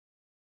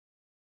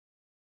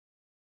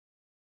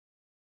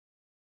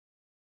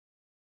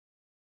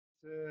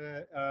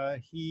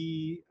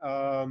he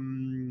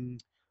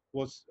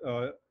was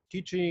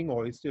teaching,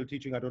 or is still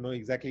teaching, I don't know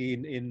exactly,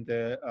 in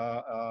the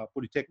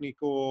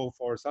Politecnico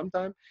for some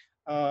time,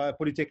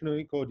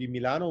 Politecnico di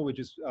Milano, which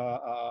is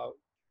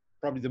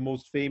probably the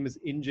most famous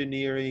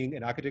engineering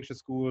and architecture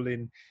school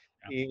in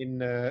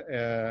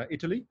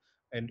Italy,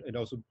 and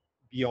also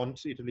beyond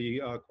Italy,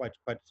 quite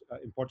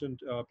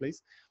important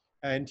place.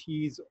 And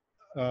he's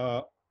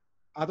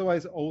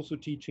otherwise also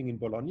teaching in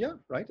Bologna,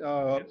 right?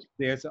 Yes.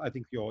 There's, I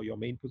think, your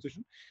main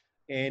position.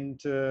 And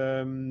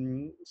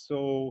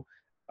so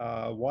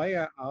why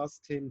I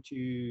asked him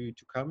to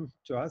come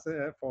to us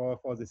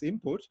for this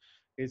input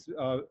is,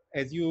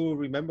 as you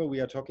remember, we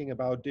are talking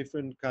about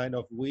different kind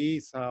of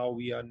ways how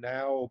we are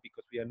now,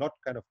 because we are not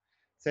kind of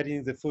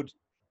setting the foot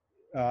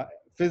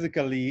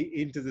physically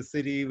into the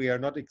city. We are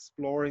not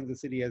exploring the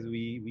city as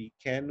we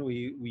can.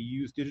 We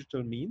use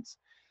digital means.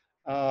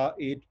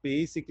 It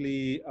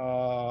basically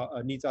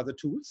needs other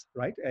tools,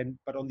 right?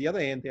 But on the other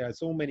hand, there are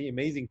so many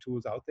amazing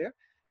tools out there.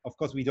 Of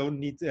course, we don't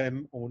need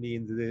them only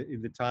in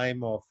the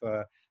time of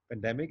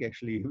pandemic.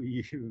 Actually,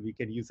 we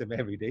can use them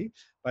every day.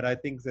 But I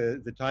think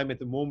the time at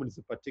the moment is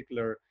a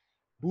particular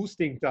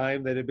boosting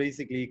time that it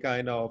basically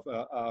kind of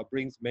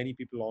brings many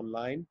people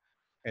online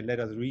and let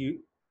us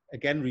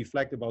again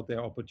reflect about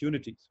their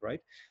opportunities, right?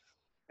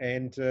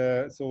 And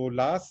so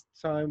last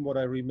time, what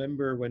I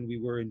remember when we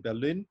were in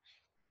Berlin,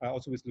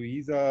 also with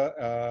Luisa,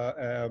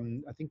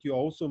 I think you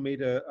also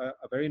made a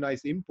very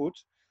nice input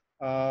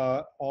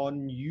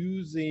on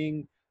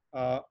using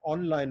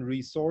online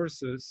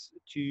resources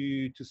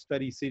to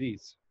study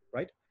cities,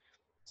 right?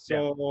 Yeah.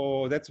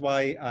 So that's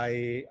why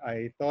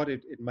I thought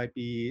it might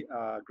be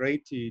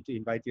great to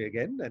invite you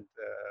again, and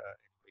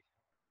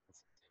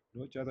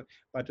know each other.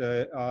 But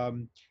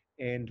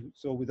and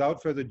so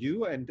without further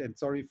ado, and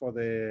sorry for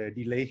the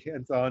delay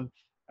and so on,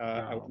 I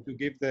Yeah. want to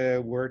give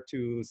the word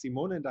to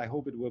Simone, and I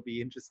hope it will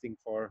be interesting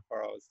for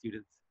our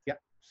students. Yeah.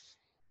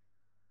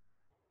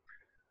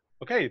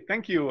 Okay,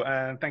 thank you,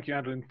 and thank you,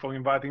 Andrew, for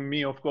inviting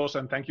me, of course,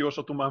 and thank you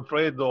also to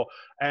Manfredo.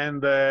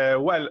 And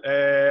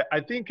I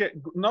think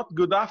not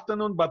good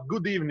afternoon, but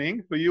good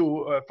evening for you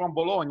from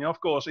Bologna, of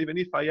course, even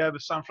if I have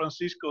San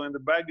Francisco in the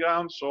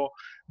background, so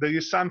there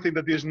is something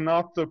that is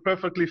not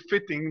perfectly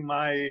fitting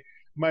my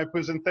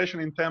presentation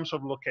in terms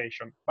of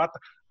location. But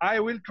I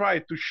will try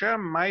to share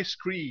my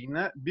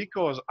screen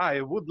because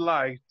I would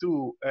like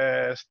to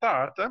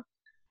start.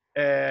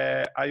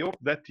 I hope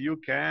that you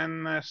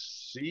can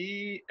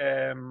see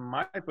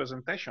my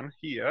presentation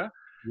here.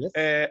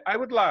 Yes. I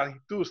would like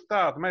to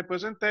start my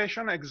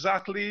presentation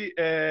exactly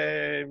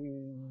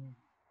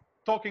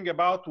talking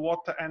about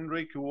what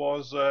Hendrik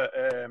was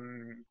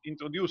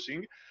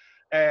introducing.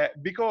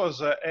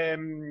 Because,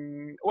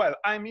 well,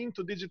 I'm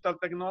into digital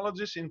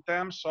technologies in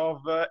terms of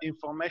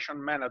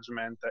information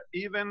management,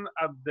 even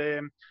at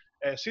the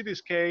city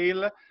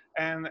scale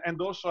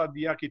and also at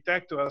the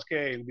architectural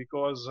scale,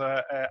 because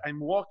I'm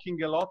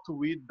working a lot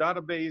with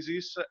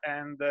databases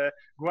and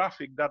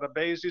graphic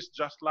databases,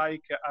 just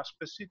like a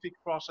specific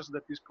process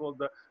that is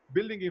called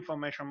building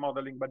information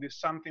modeling, but it's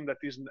something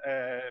that is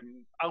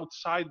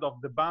outside of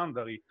the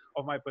boundary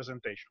of my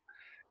presentation.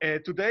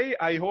 Today,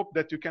 I hope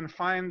that you can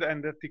find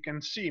and that you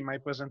can see my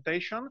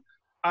presentation. Yes.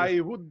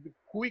 I would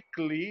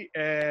quickly,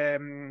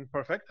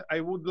 perfect. I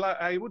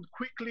would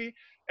quickly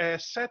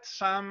set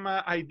some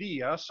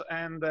ideas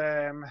and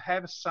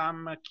have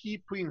some key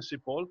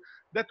principles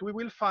that we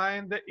will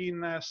find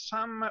in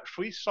some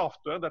free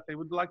software that I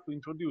would like to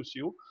introduce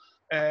you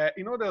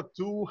in order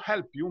to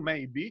help you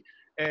maybe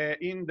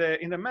in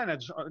the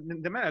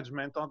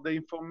management of the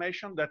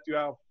information that you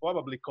are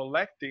probably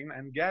collecting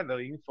and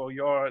gathering for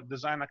your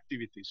design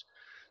activities.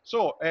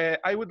 So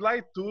I would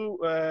like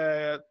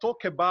to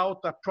talk about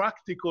a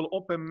practical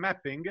open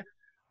mapping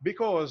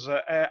because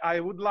I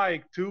would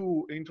like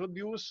to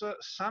introduce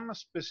some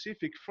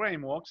specific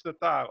frameworks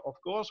that are, of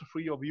course,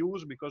 free of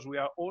use because we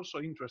are also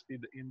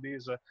interested in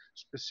this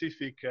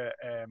specific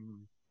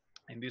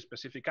in this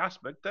specific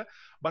aspect,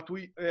 but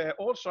we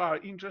also are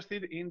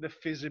interested in the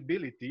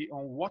feasibility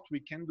on what we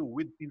can do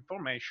with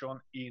information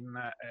in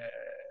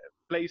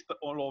placed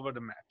all over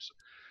the maps.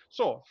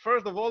 So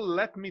first of all,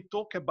 let me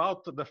talk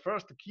about the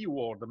first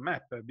keyword,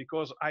 map,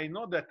 because I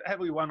know that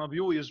every one of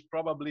you is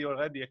probably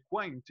already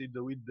acquainted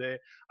with the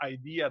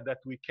idea that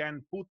we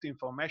can put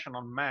information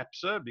on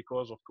maps,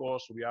 because of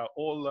course we are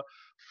all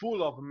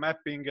full of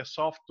mapping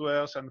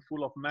softwares and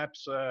full of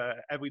maps.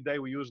 Every day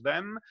we use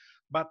them.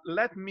 But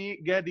let me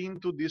get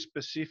into this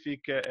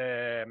specific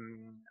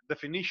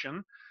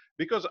definition,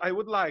 because I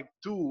would like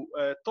to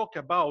talk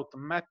about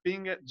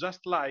mapping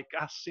just like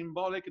a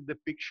symbolic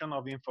depiction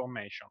of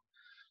information.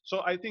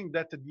 So I think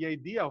that the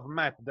idea of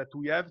map that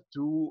we have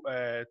to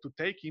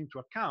take into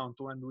account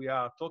when we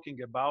are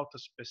talking about a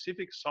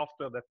specific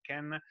software that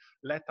can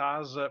let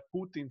us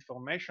put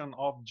information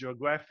of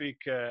geographic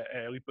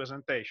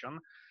representation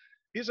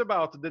is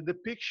about the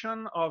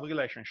depiction of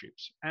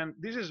relationships. And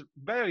this is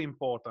very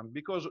important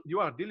because you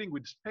are dealing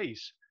with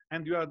space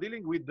and you are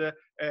dealing with the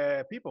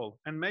people,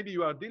 and maybe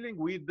you are dealing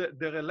with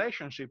the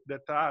relationship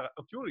that are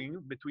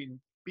occurring between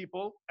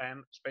people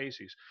and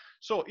spaces.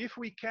 So if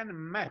we can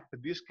map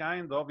this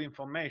kind of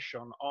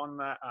information on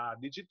a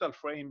digital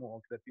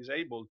framework that is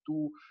able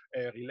to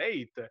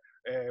relate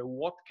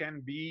what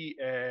can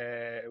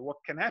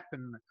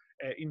happen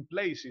in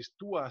places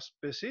to a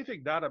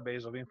specific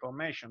database of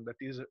information that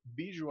is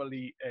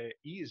visually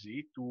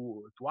easy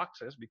to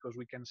access, because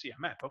we can see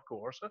a map, of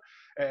course,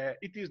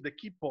 it is the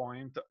key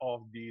point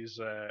of this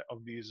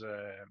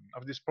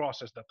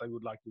process that I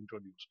would like to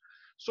introduce.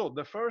 So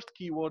the first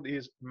keyword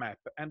is map,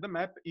 and the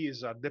map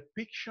is a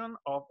depiction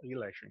of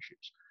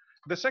relationships.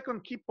 The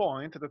second key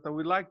point that I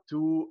would like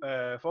to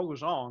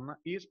focus on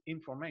is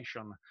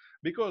information,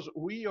 because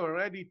we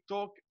already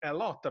talk a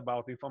lot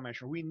about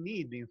information. We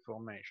need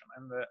information.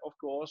 And of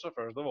course,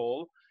 first of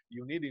all,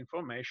 you need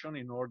information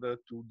in order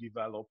to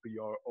develop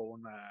your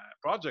own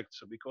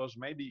projects, because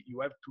maybe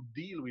you have to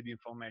deal with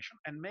information,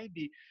 and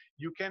maybe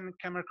you can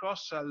come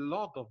across a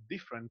lot of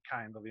different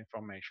kind of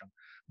information.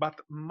 But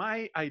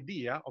my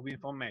idea of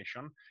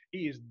information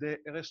is the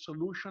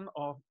resolution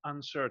of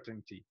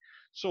uncertainty.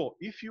 So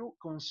if you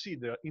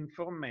consider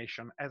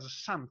information as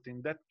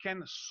something that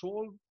can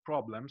solve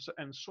problems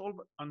and solve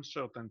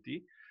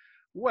uncertainty,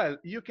 well,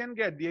 you can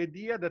get the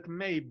idea that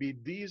maybe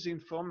this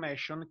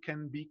information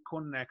can be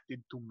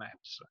connected to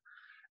maps.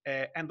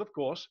 And of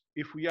course,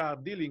 if we are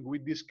dealing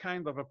with this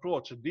kind of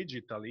approach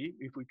digitally,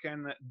 if we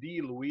can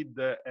deal with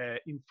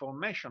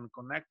information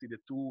connected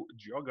to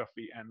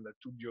geography and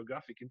to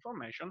geographic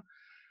information,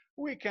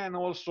 we can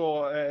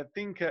also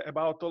think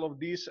about all of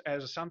this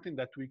as something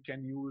that we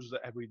can use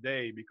every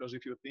day, because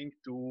if you think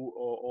to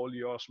all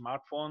your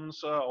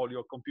smartphones, all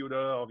your computer,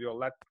 or your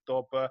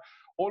laptop,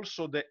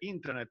 also the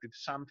internet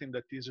is something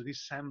that is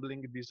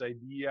resembling this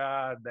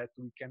idea that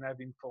we can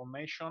have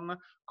information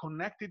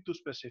connected to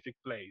specific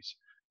place.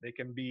 They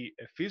can be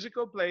a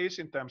physical place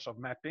in terms of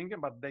mapping,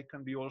 but they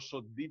can be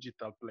also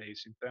digital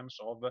place in terms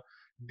of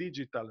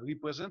digital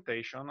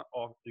representation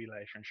of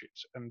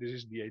relationships. And this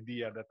is the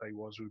idea that I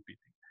was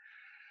repeating.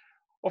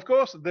 Of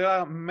course, there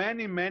are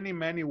many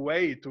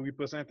ways to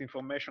represent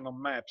information on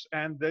maps,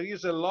 and there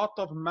is a lot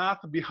of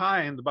math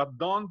behind, but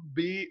don't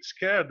be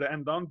scared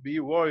and don't be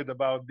worried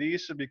about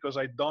this, because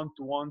I don't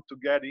want to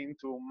get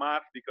into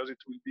math, because it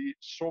will be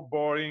so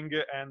boring,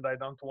 and I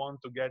don't want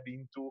to get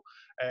into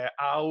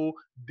how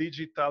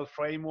digital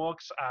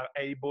frameworks are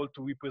able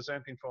to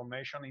represent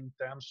information in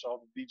terms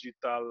of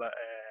digital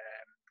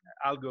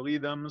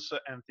algorithms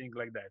and things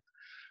like that.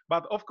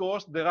 But of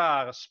course, there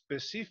are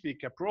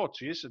specific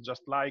approaches,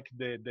 just like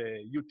the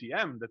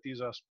UTM, that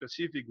is a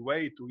specific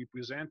way to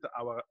represent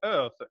our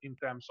Earth in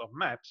terms of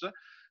maps,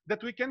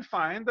 that we can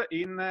find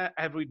in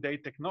everyday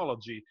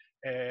technology.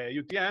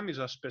 UTM is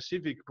a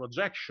specific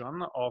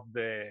projection of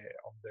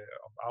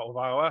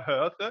our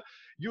Earth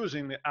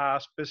using a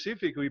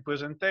specific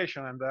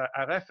representation and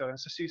a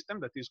reference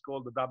system that is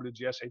called the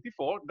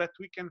WGS84, that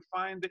we can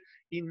find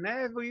in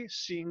every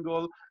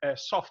single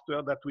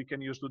software that we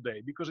can use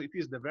today, because it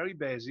is the very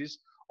basis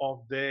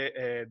of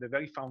the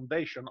very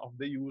foundation of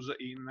the use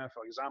in,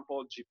 for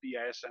example,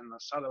 GPS and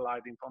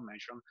satellite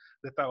information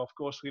that are, of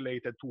course,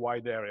 related to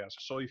wide areas.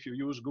 So if you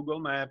use Google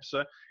Maps,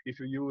 if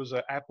you use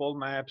Apple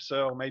Maps,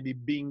 or maybe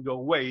Bing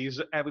or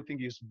Waze,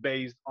 everything is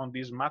based on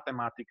this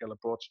mathematical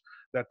approach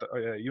that,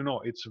 you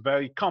know, it's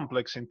very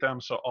complex in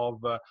terms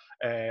of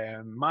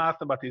math,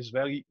 but it's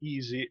very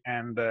easy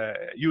and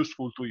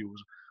useful to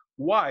use.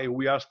 Why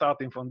we are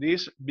starting from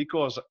this?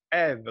 Because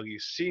every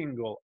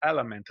single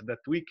element that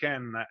we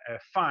can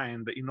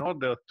find in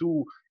order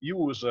to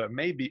use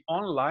maybe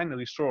online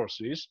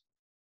resources,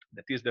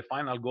 that is the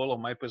final goal of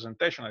my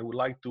presentation. I would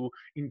like to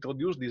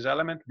introduce this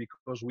element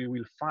because we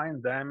will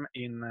find them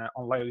in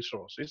online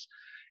resources,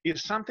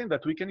 is something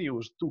that we can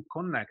use to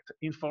connect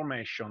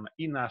information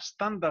in a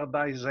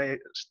standardized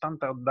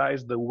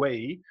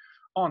way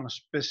on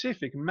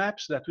specific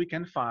maps that we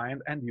can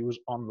find and use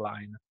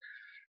online.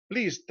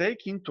 Please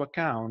take into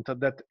account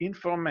that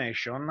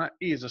information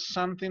is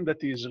something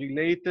that is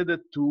related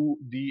to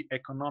the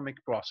economic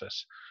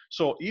process.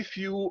 So if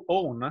you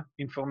own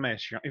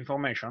information,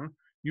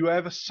 you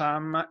have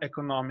some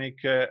economic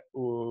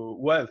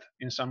wealth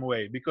in some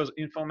way, because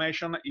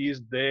information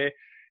is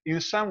in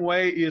some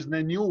way is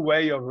the new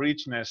way of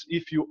richness.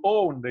 If you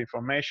own the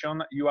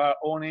information, you are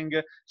owning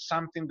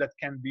something that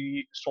can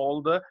be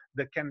sold,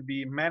 that can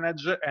be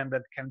managed, and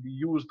that can be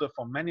used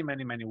for many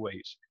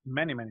ways,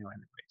 many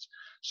ways.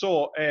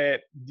 So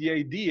the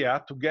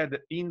idea to get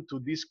into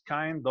this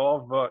kind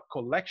of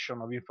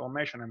collection of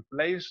information and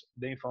place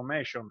the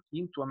information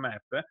into a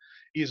map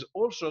is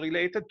also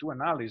related to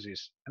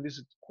analysis, and this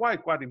is quite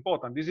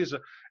important. This is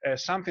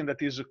something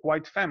that is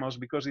quite famous,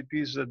 because it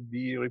is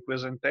the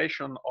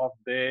representation of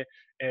the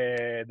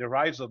the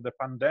rise of the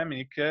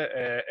pandemic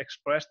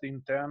expressed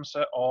in terms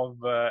of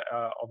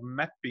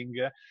mapping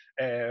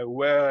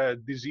where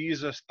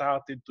disease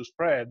started to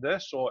spread.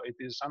 So it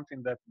is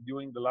something that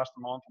during the last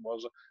month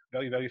was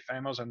very, very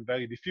famous and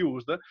very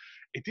diffused.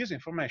 It is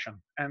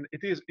information, and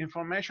it is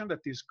information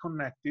that is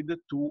connected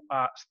to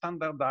a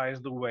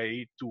standardized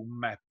way to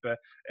map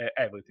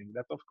everything.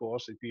 That, of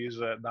course, it is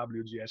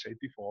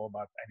WGS84,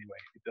 but anyway,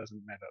 it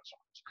doesn't matter so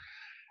much.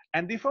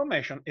 And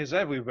information is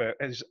everywhere,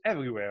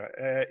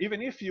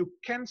 even if you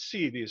can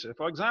see this.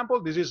 For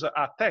example, this is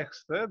a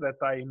text that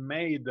I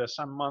made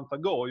some month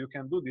ago. You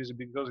can do this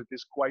because it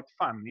is quite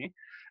funny.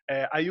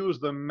 I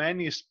used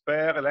many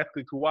spare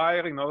electric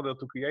wire in order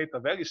to create a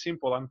very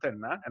simple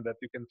antenna, and that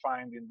you can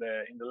find in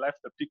the left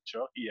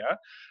picture here.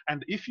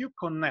 And if you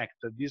connect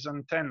this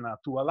antenna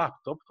to a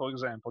laptop, for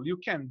example, you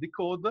can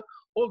decode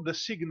all the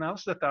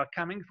signals that are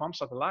coming from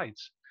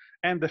satellites.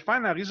 And the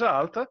final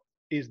result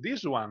is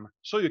this one.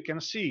 So you can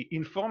see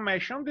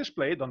information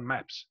displayed on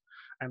maps.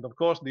 And of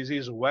course, this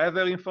is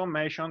weather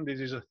information.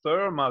 This is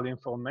thermal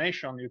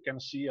information. You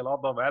can see a lot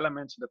of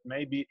elements that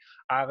maybe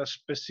are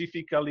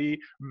specifically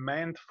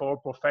meant for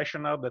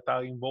professionals that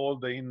are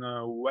involved in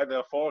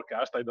weather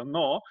forecast. I don't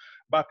know.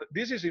 But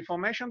this is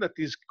information that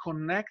is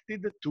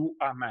connected to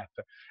a map.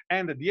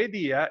 And the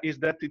idea is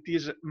that it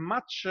is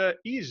much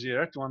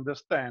easier to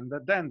understand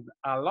than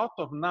a lot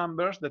of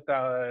numbers that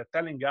are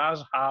telling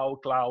us how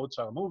clouds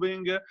are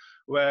moving,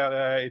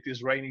 where it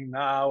is raining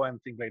now, and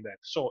things like that.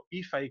 So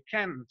if I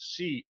can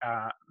see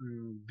a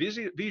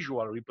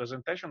visual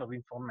representation of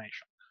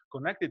information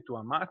connected to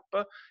a map,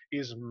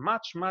 is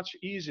much, much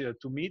easier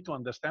to me to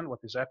understand what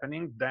is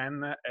happening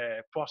than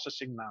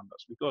processing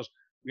numbers, because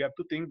we have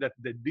to think that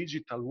the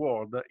digital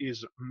world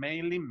is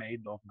mainly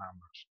made of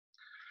numbers.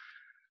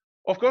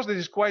 Of course, this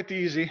is quite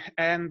easy,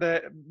 and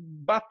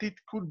but it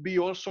could be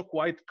also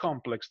quite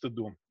complex to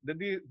do.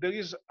 There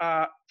is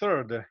a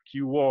third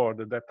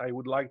keyword that I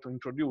would like to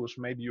introduce.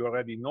 Maybe you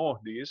already know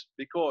this,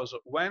 because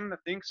when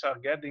things are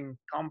getting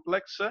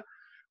complex,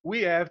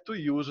 we have to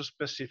use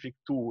specific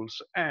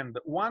tools. And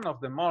one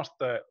of the most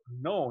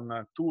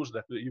known tools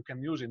that you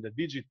can use in the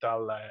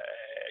digital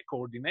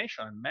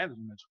coordination and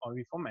management of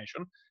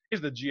information is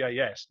the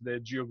GIS,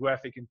 the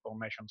Geographic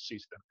Information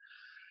System.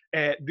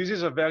 This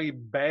is a very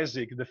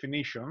basic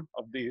definition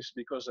of this,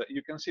 because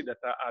you can see that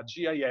a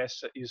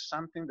GIS is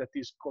something that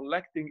is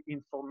collecting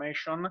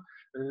information,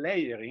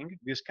 layering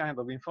this kind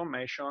of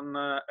information,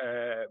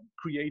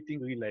 creating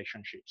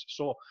relationships.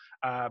 So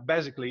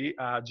basically,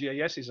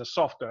 GIS is a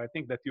software. I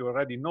think that you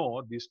already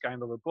know this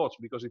kind of approach,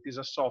 because it is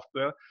a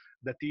software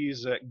that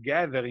is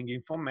gathering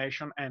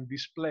information and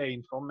display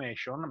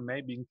information,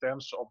 maybe in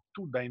terms of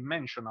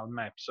two-dimensional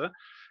maps,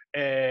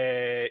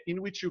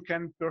 in which you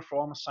can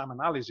perform some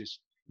analysis,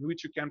 in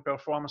which you can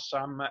perform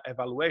some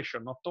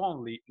evaluation, not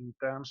only in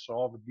terms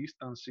of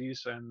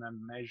distances and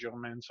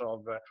measurements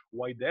of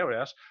wide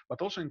areas,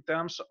 but also in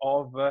terms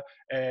of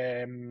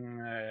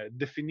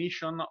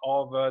definition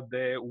of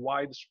the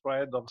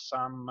widespread of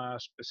some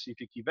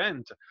specific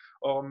event,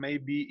 or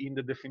maybe in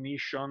the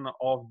definition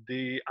of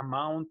the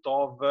amount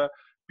of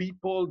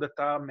people that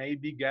are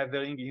maybe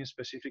gathering in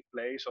specific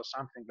place or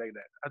something like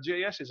that. A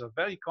GIS is a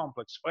very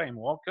complex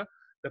framework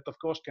that, of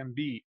course, can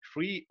be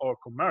free or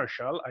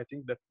commercial. I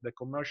think that the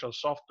commercial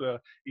software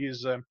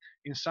is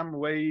in some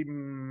way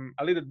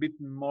a little bit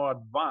more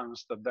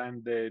advanced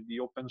than the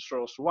open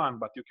source one,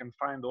 but you can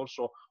find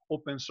also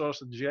open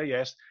source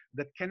GIS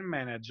that can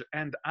manage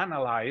and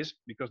analyze,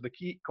 because the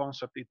key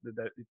concept is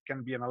that it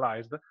can be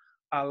analyzed,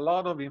 a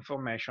lot of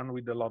information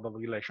with a lot of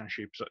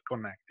relationships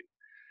connected.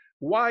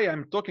 Why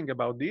I'm talking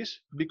about this?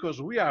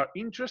 Because we are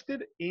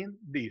interested in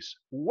this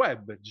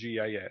web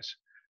GIS.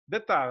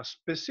 That are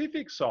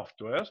specific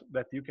softwares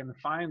that you can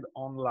find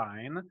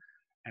online,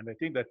 and I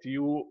think that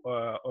you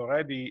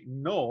already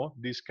know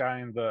this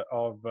kind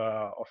of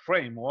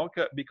framework,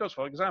 because,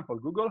 for example,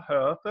 Google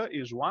Earth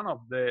is one of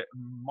the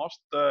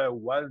most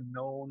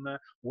well-known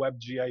web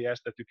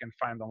GIS that you can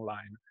find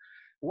online.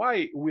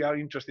 Why we are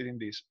interested in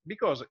this?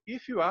 Because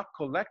if you are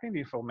collecting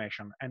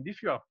information and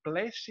if you are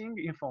placing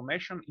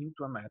information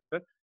into a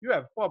map, you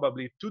have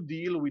probably to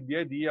deal with the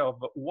idea of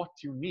what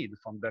you need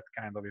from that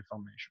kind of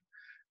information.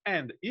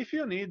 And if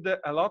you need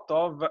a lot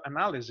of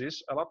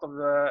analysis, a lot of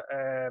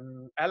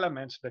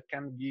elements that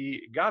can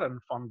be gotten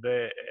from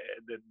the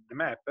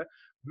map,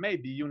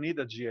 maybe you need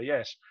a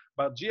GIS.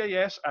 But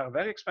GIS are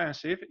very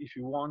expensive if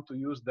you want to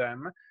use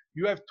them.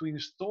 You have to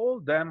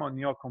install them on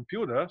your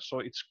computer, so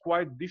it's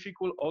quite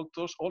difficult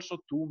also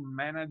to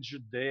manage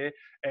the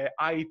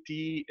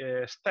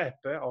IT step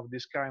of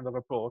this kind of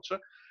approach.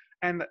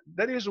 And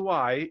that is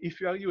why,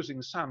 if you are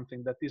using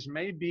something that is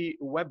maybe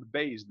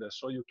web-based,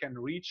 so you can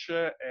reach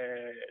a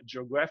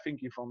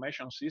geographic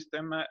information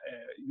system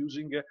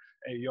using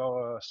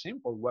your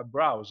simple web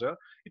browser,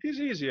 it is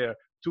easier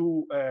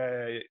to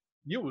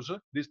use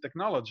this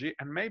technology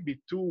and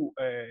maybe to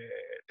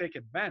take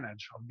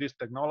advantage of this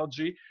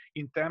technology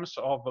in terms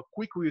of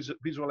quick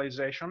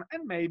visualization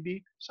and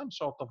maybe some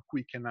sort of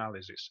quick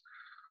analysis.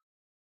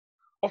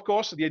 Of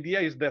course, the idea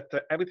is that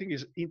everything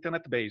is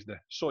internet-based,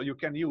 so you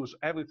can use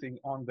everything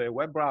on the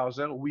web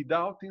browser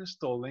without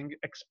installing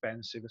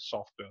expensive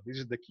software. This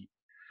is the key.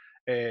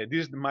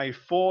 This is my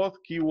fourth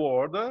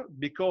keyword,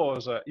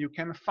 because you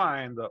can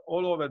find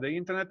all over the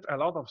internet a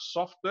lot of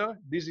software.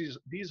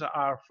 These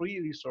are free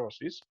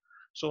resources.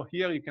 So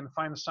here you can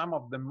find some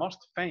of the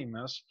most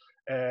famous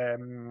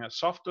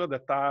software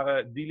that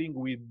are dealing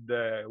with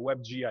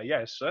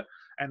WebGIS,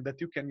 and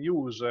that you can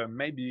use,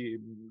 maybe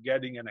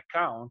getting an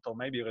account or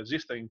maybe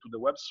registering to the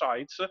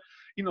websites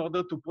in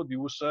order to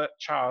produce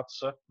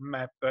charts,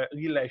 map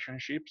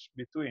relationships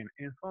between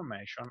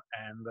information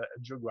and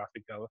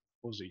geographical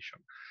position.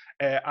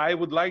 I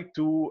would like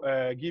to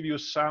give you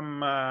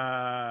some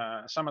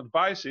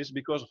advices,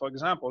 because, for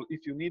example,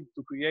 if you need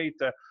to create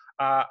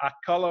a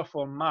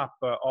colorful map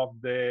of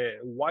the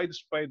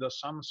widespread of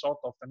some sort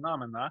of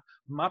phenomena,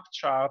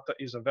 MapChart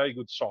is a very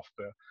good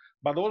software.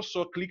 But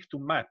also Click to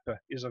Map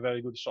is a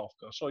very good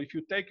software. So if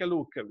you take a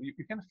look,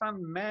 you can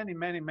find many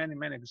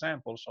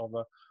examples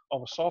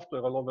of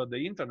software all over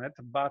the internet.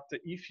 But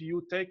if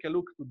you take a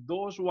look to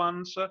those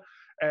ones,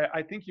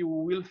 I think you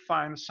will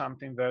find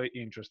something very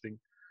interesting.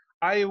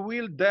 I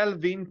will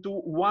delve into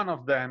one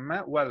of them,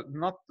 well,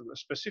 not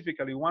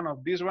specifically one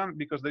of these one,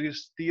 because there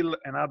is still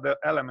another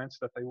element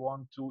that I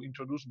want to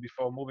introduce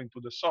before moving to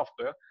the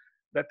software,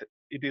 that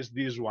it is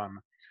this one.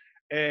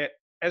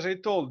 As I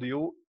told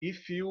you,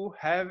 if you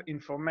have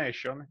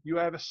information, you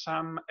have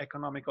some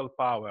economical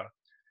power.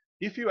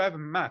 If you have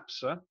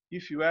maps,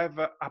 if you have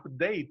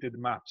updated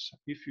maps,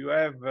 if you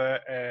have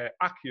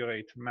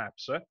accurate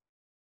maps,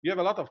 you have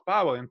a lot of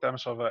power in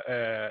terms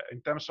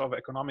of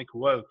economic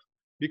wealth,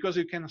 because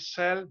you can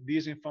sell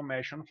this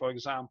information, for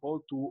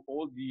example, to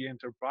all the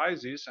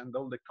enterprises and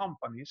all the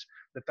companies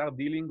that are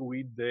dealing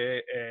with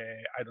the,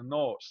 I don't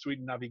know, street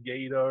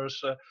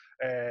navigators,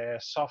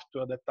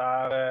 software that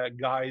are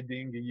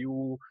guiding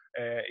you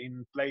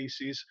in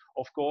places.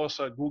 Of course,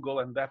 Google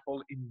and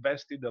Apple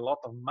invested a lot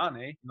of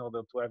money in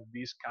order to have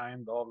this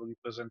kind of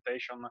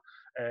representation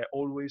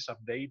always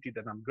updated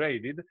and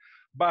upgraded.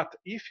 But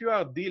if you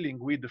are dealing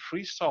with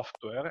free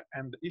software,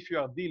 and if you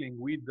are dealing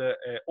with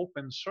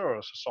open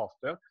source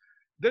software,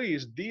 there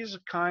is this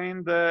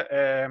kind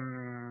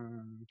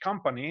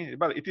company.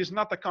 Well, it is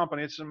not a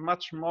company, it's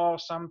much more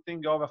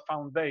something of a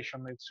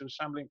foundation. It's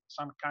resembling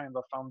some kind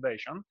of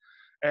foundation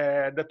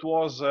that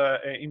was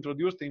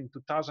introduced in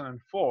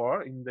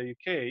 2004 in the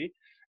UK.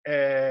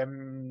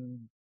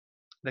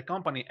 The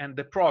company and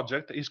the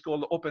project is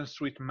called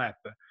OpenStreetMap.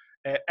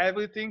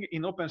 Everything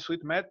in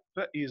OpenStreetMap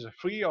is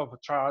free of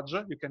charge.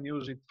 You can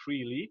use it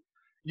freely.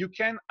 You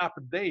can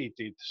update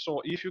it. So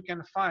if you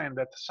can find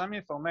that some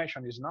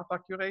information is not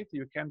accurate,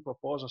 you can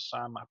propose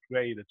some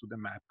upgrade to the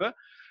map.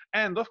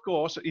 And of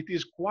course, it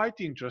is quite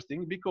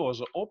interesting,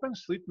 because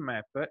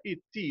OpenStreetMap,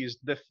 it is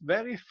the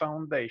very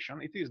foundation,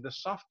 it is the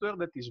software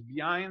that is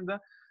behind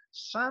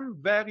some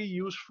very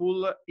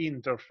useful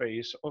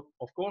interface.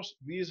 Of course,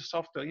 these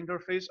software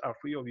interfaces are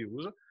free of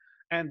use,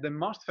 and the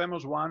most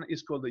famous one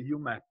is called the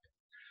UMap.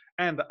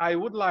 And I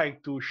would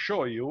like to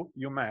show you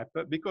UMap,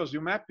 because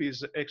UMap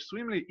is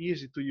extremely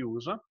easy to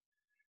use,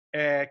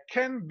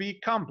 can be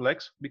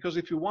complex, because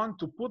if you want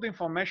to put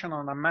information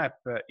on a map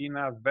in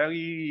a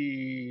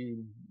very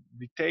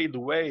detailed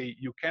way,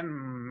 you can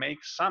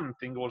make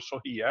something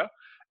also here.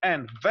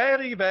 And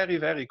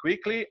very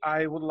quickly,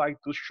 I would like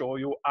to show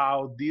you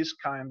how this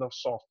kind of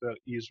software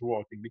is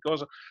working,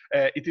 because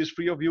it is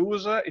free of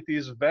use. It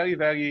is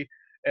very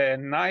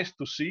nice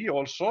to see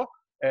also.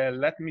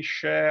 Let me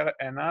share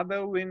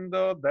another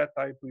window that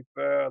I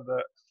prepared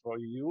for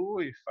you,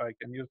 if I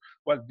can use.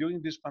 Well,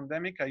 during this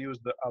pandemic, I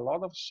used a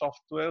lot of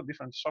software,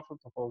 different software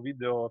for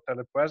video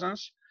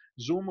telepresence.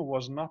 Zoom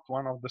was not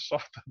one of the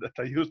software that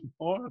I used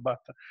more,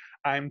 but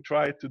I'm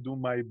trying to do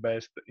my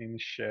best in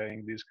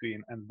sharing this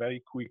screen. And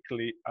very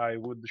quickly, I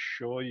would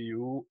show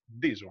you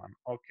this one.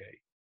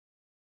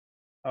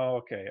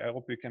 Okay, I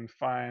hope you can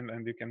find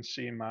and you can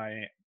see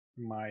my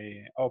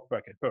oh,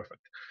 okay,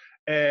 perfect.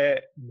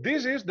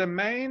 This is the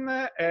main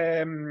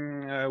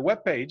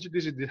web page.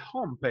 This is the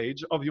home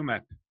page of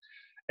UMap.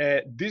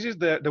 This is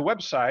the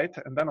website,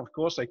 and then of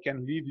course I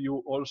can leave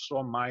you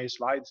also my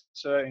slides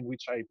in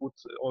which I put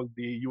all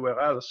the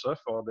URLs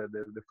for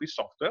the free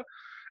software.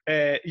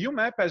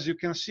 UMap, as you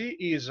can see,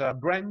 is a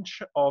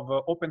branch of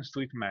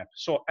OpenStreetMap.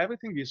 So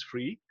everything is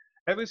free.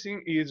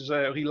 Everything is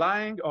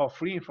relying on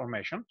free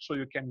information, so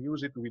you can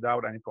use it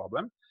without any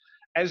problem.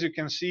 As you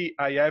can see,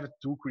 I have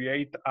to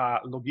create a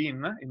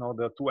login in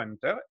order to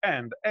enter.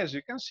 And as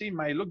you can see,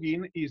 my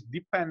login is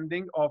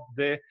depending of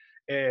the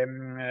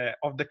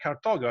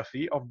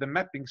cartography of the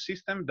mapping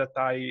system that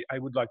I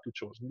would like to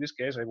choose. In this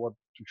case, I want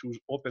to choose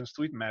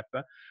OpenStreetMap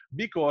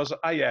because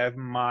I have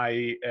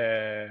my,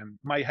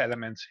 my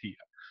elements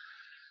here.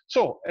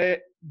 So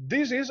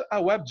this is a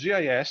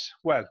WebGIS.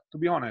 Well, to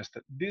be honest,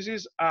 this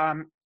is a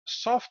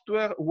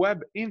software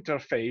web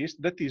interface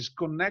that is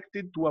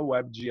connected to a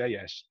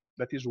WebGIS.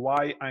 That is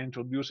why I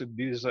introduced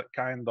these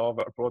kind of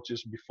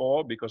approaches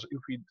before, because if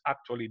we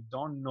actually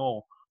don't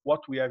know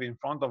what we have in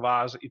front of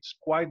us, it's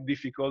quite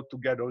difficult to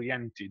get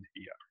oriented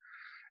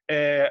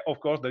here. Of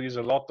course, there is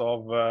a lot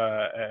of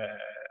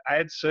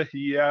ads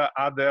here,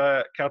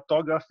 other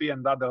cartography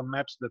and other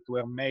maps that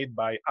were made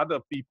by other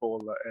people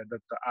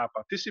that are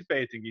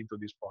participating into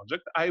this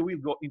project. I will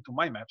go into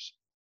my maps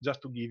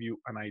just to give you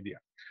an idea.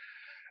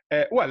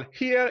 Well,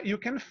 here you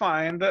can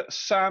find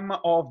some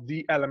of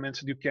the elements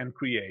that you can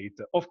create.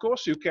 Of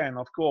course, you can,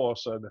 at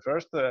the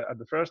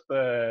first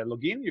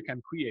login, you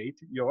can create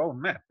your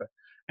own map.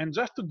 And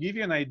just to give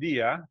you an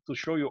idea, to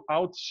show you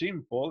how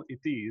simple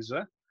it is,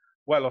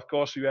 well, of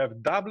course, you have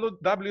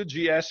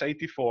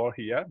WGS84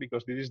 here,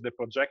 because this is the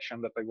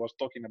projection that I was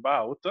talking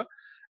about.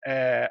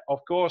 Of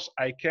course,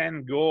 I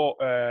can go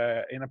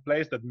in a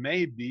place that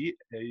maybe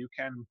you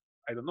can,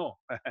 I don't know,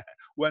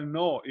 well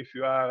know if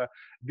you are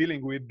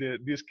dealing with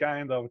this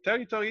kind of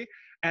territory.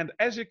 And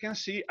as you can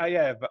see, I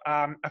have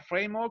a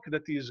framework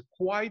that is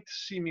quite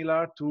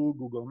similar to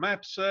Google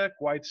Maps,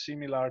 quite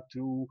similar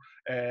to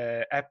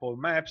Apple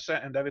Maps,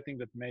 and everything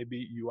that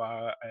maybe you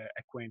are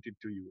acquainted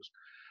to use.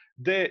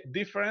 The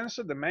difference,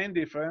 the main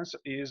difference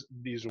is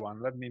this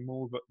one. Let me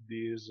move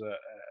this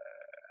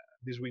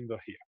window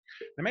here.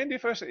 The main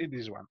difference is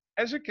this one.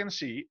 As you can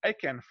see, I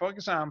can, for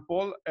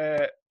example,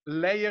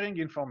 layering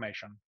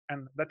information.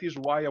 And that is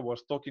why I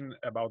was talking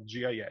about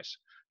GIS.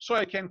 So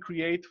I can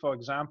create, for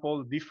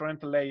example,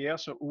 different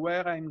layers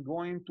where I'm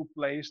going to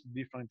place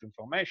different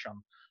information.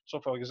 So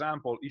for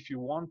example, if you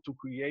want to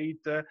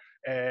create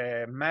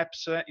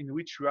maps in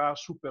which you are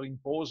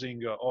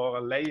superimposing or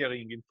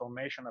layering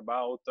information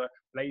about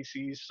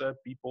places,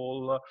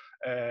 people,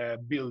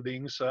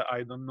 buildings,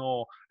 I don't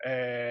know,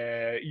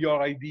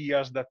 your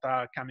ideas that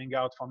are coming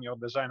out from your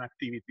design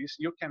activities,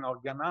 you can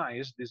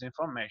organize this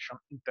information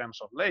in terms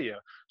of layer.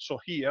 So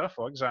here,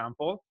 for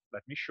example,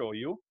 let me show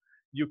you,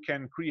 you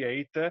can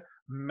create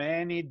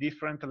many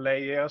different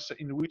layers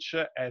in which,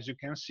 as you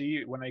can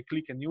see, when I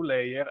click a new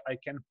layer, I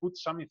can put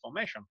some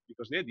information,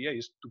 because the idea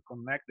is to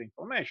connect the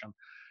information.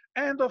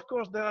 And of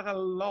course, there are a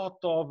lot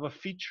of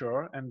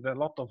features and a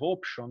lot of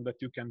options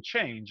that you can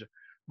change.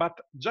 But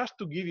just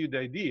to give you the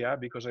idea,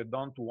 because I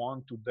don't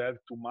want to delve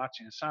too much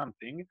in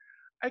something,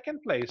 I can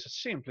place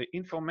simply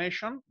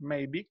information,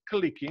 maybe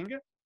clicking,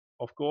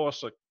 of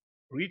course,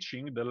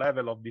 reaching the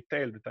level of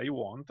detail that I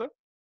want.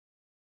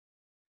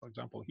 For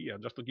example, here,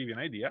 just to give you an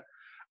idea,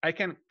 I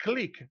can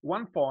click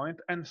one point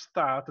and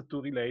start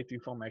to relate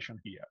information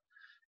here,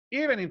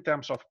 even in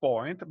terms of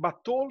point,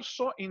 but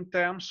also in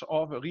terms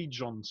of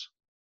regions.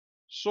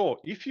 So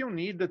if you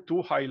need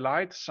to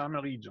highlight some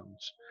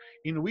regions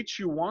in which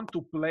you want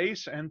to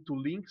place and to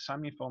link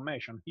some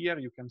information, here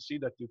you can see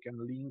that you can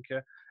link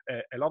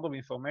a lot of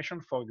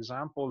information, for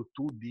example,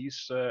 to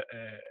this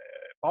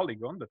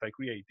polygon that I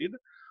created.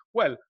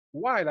 Well,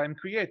 while I'm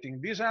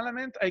creating this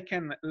element, I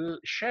can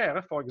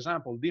share, for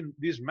example,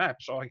 these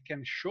maps, or I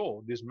can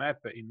show this map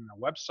in a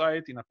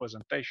website, in a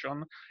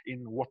presentation, in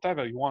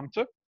whatever you want.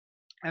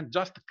 And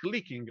just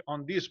clicking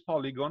on this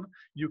polygon,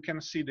 you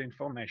can see the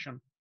information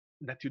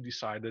that you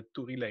decided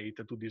to relate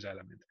to this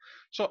element.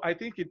 So I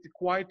think it's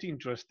quite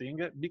interesting,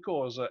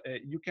 because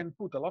you can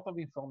put a lot of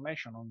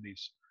information on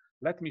this.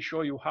 Let me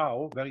show you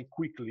how very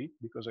quickly,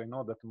 because I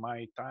know that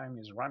my time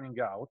is running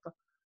out.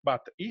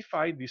 But if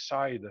I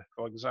decide,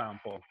 for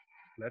example,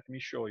 let me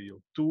show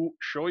you, to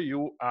show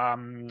you a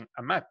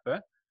map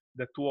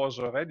that was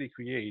already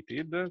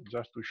created,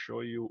 just to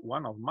show you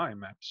one of my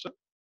maps.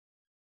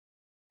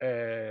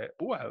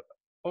 Well,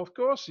 of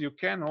course, you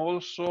can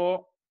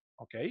also,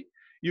 okay,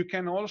 you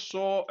can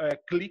also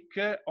click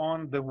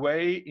on the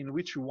way in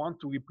which you want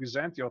to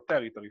represent your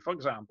territory. For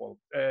example,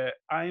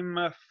 I'm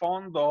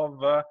fond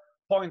of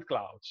point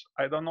clouds.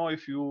 I don't know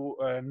if you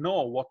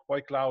know what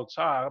point clouds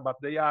are, but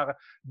they are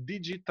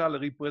digital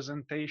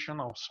representation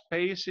of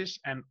spaces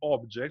and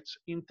objects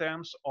in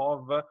terms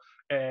of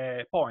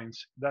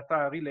points that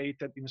are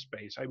related in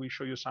space. I will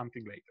show you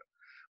something later.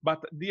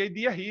 But the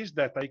idea is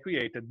that I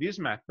created this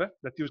map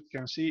that you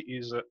can see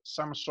is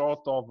some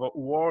sort of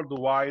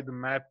worldwide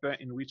map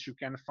in which you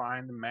can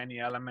find many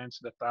elements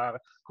that are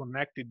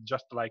connected,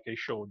 just like I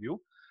showed you.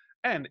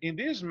 And in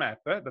this map,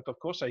 that of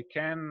course I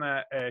can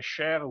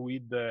share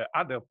with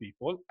other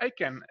people, I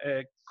can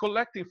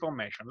collect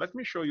information. Let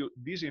me show you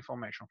this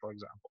information, for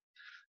example.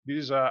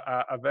 This is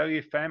a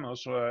very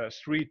famous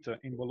street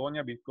in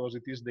Bologna, because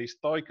it is the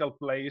historical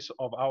place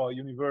of our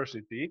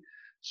university.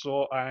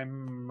 So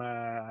I'm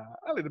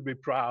a little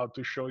bit proud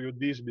to show you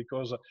this,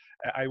 because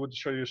I would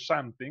show you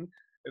something.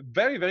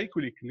 Very, very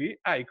quickly,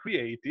 I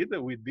created,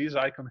 with this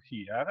icon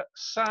here,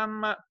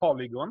 some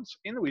polygons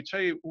in which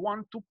I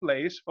want to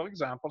place, for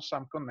example,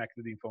 some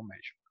connected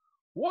information.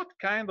 What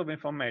kind of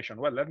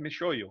information? Well, let me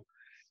show you.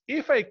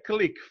 If I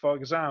click, for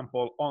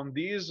example, on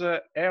this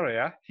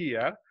area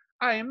here,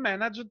 I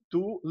managed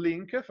to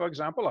link, for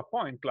example, a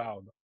point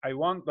cloud. I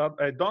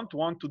don't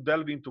want to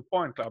delve into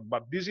point cloud,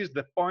 but this is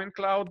the point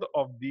cloud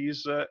of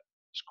this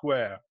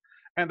square.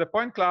 And the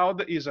point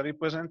cloud is a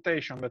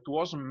representation that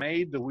was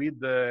made with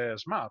a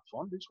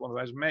smartphone. This one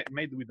was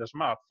made with a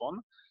smartphone.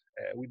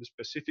 with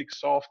specific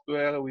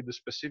software, with the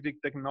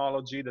specific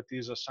technology. That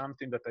is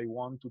something that I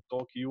want to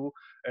talk you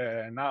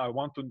now. I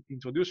want to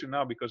introduce you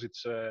now because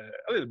it's a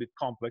little bit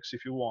complex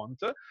if you want.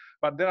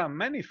 But there are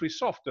many free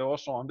software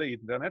also on the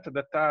internet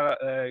that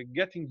are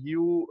getting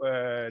you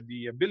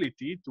the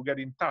ability to get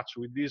in touch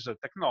with this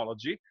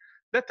technology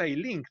that I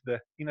linked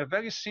in a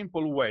very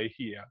simple way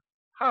here.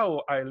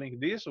 How I link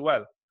this?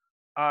 Well,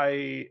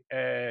 I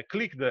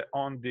clicked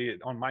on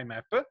my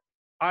map.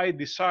 I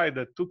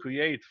decided to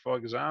create, for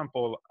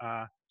example,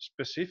 a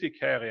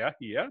specific area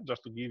here,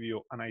 just to give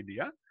you an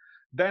idea.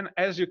 Then,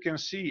 as you can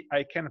see,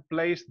 I can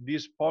place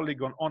this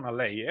polygon on a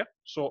layer.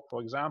 So,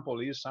 for example,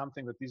 is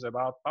something that is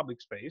about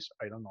public space,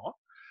 I don't know.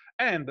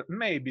 And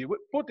maybe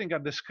putting a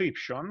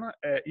description,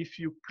 if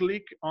you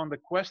click on the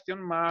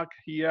question mark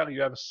here,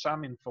 you have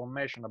some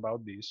information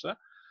about this.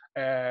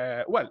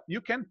 Well, you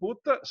can put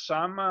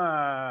some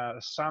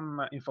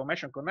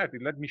information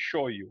connected. Let me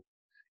show you.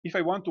 If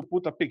I want to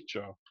put a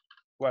picture,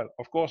 well,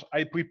 of course,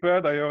 I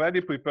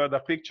already prepared a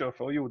picture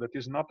for you that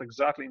is not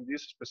exactly in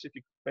this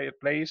specific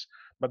place,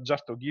 but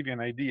just to give you an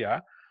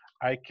idea,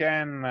 I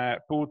can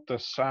put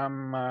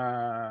some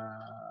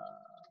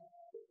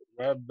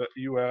web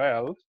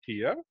URL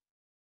here.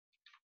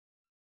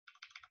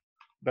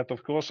 That,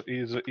 of course,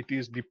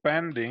 is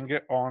depending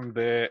on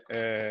the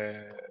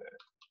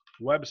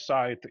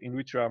website in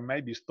which you are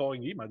maybe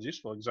storing images,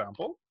 for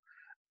example.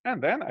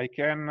 And then I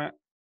can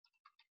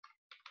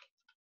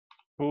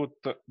put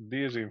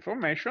this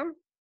information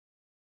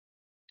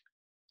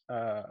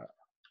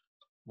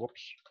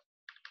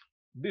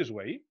this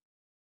way.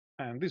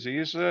 And this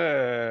is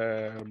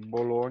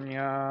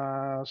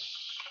Bologna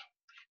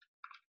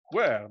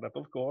Square. That,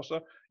 of course,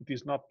 it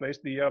is not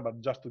placed here, but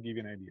just to give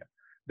you an idea.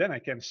 Then I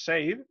can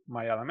save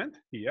my element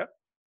here,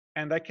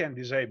 and I can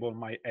disable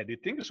my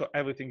editing. So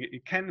everything,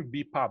 it can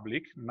be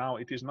public. Now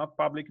it is not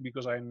public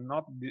because I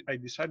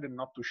decided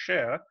not to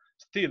share,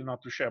 still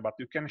not to share, but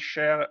you can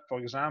share, for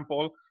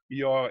example,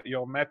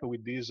 your map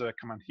with this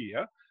command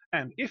here.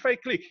 And if I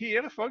click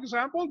here, for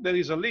example, there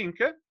is a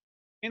link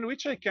in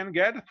which I can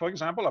get, for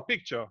example, a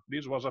picture.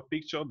 This was a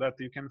picture that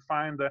you can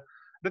find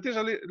that is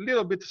a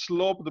little bit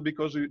sloped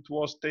because it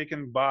was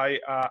taken by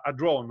a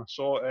drone.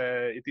 So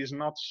it is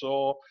not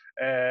so,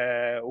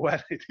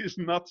 well, it is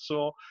not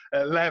so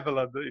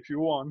leveled, if you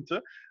want,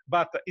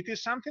 but it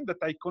is something that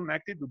I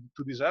connected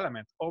to this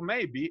element. Or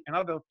maybe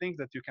another thing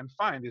that you can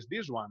find is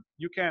this one.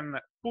 You can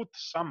put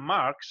some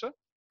marks.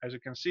 As you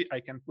can see, I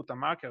can put a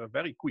marker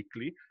very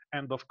quickly.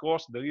 And of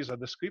course, there is a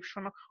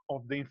description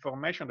of the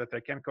information that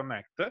I can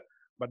connect.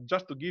 But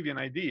just to give you an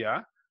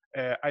idea,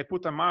 I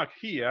put a mark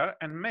here,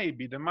 and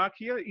maybe the mark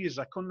here is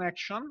a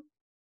connection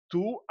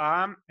to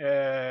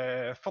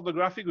a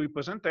photographic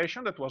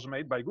representation that was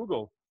made by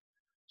Google.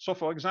 So,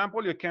 for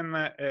example, you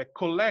can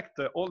collect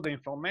all the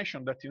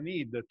information that you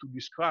need to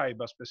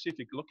describe a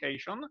specific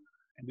location.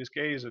 In this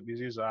case,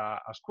 this is a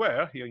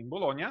square here in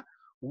Bologna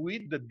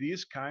with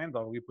this kind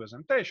of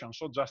representation.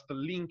 So just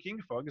linking,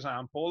 for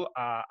example,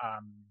 a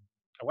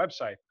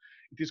website.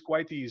 It is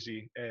quite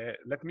easy.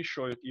 Let me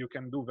show you. You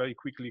can do very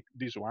quickly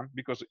this one,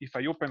 because if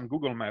I open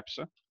Google Maps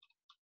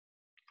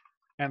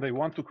and I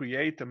want to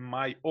create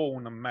my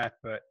own map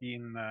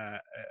in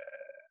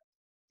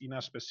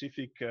a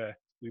specific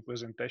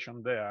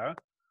representation there,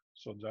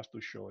 so just to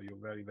show you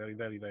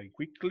very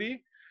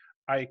quickly,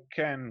 I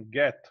can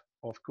get,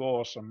 of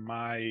course,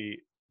 my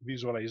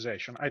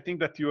visualization. I think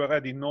that you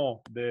already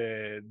know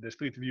the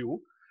street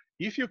view.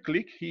 If you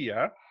click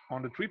here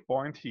on the 3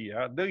 point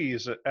here, there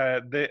is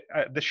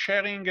the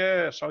sharing,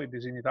 sorry,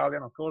 this is in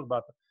Italian, of course,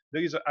 but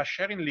there is a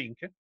sharing link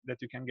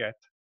that you can get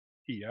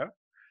here.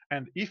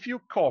 And if you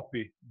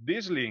copy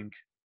this link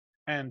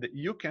and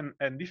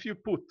if you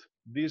put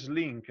this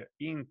link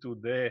into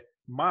the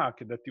mark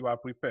that you are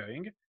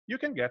preparing, you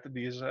can get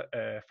this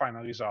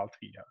final result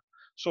here.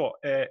 So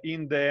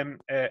in the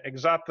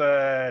exact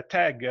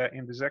tag,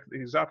 in the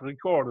exact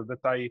record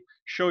that I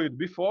showed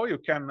before, you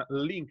can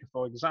link,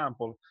 for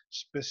example,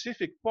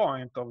 specific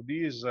point of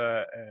these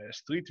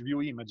street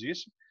view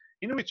images,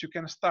 in which you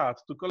can start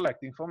to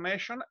collect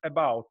information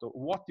about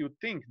what you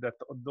think that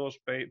those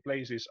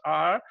places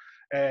are,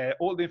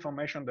 all the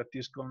information that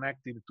is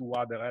connected to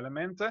other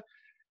elements.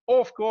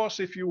 Of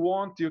course, if you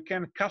want, you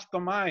can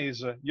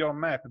customize your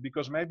map,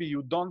 because maybe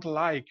you don't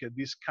like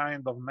this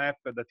kind of map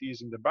that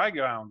is in the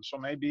background. So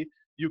maybe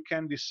you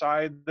can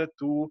decide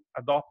to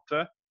adopt,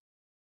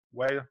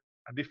 well,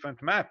 a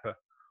different map,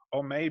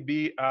 or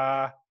maybe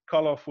a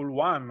colorful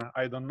one,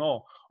 I don't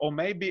know, or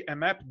maybe a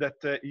map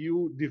that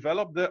you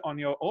developed on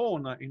your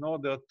own in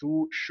order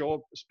to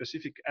show a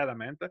specific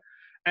element.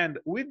 And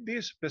with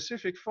this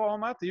specific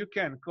format, you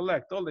can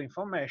collect all the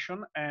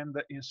information and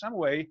in some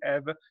way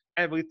have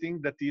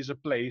everything that is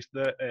placed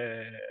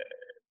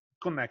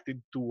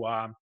connected to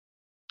a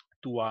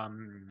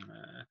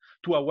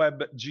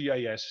web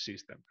GIS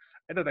system.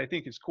 And that I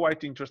think is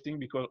quite interesting,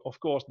 because of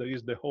course there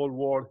is the whole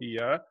world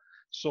here.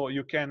 So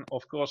you can,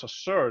 of course,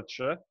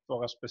 search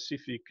for a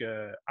specific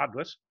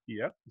address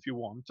here if you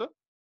want.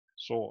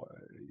 So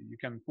you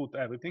can put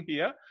everything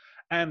here.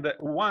 And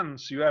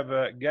once you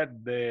have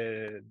get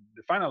the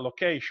final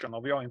location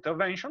of your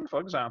intervention,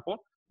 for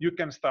example, you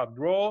can start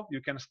draw,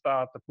 you can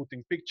start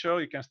putting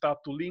picture, you can start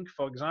to link,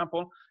 for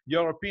example,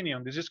 your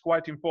opinion. This is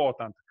quite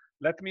important.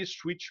 Let me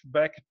switch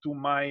back to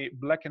my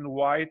black and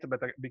white, but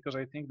because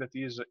I think that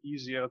is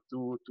easier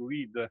to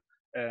read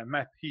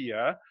map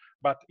here.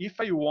 But if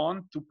I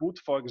want to put,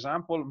 for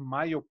example,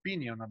 my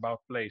opinion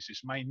about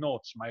places, my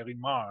notes, my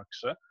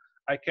remarks,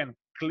 I can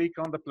click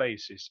on the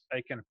places,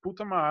 I can put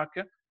a mark,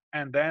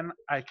 and then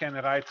I can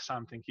write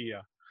something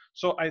here.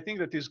 So I think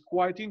that is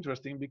quite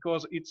interesting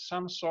because it's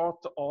some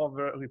sort of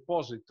a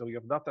repository,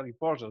 of data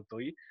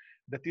repository,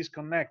 that is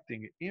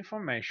connecting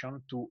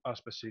information to a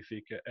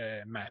specific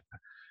map.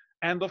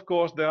 And of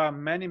course, there are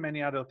many,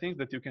 many other things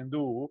that you can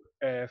do.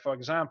 For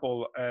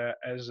example,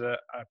 as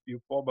you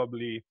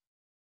probably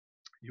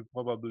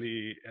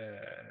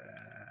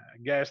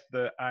guessed,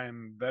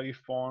 I'm very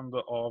fond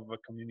of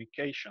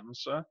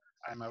communications.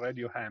 I'm a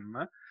radio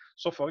ham.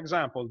 So for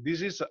example,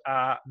 this is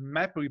a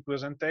map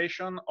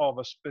representation of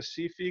a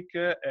specific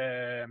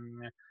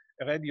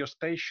radio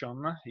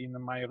station in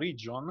my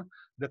region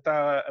that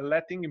are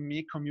letting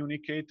me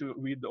communicate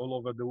with all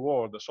over the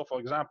world. So for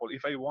example,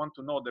 if I want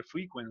to know the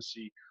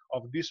frequency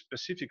of this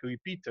specific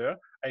repeater,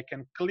 I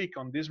can click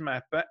on this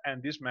map,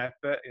 and this map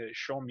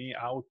show me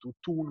how to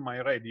tune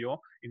my radio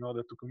in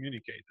order to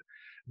communicate.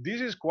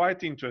 This is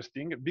quite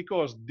interesting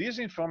because this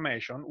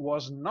information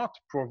was not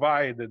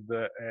provided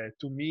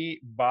to me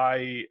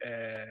by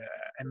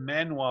a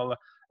manual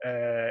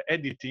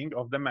editing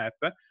of the map,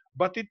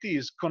 but it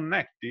is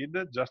connected,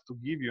 just to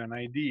give you an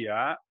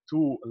idea,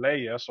 to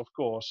layers, of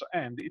course,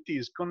 and it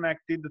is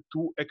connected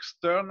to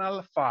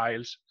external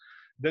files.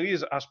 There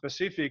is a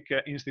specific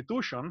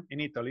institution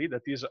in Italy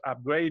that is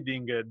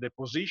upgrading the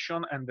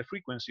position and the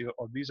frequency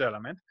of this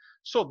element.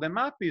 So the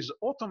map is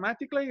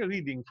automatically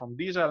reading from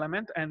this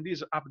element and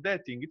is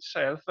updating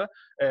itself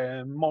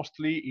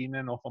mostly in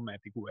an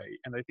automatic way.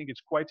 And I think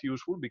it's quite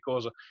useful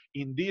because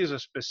in this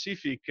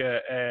specific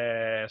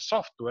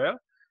software,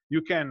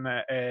 you can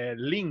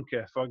link,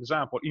 for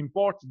example,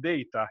 import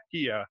data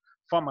here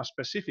from a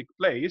specific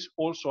place,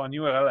 also an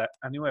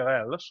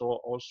URL, so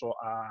also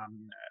a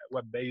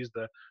web-based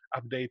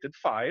updated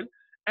file.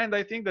 And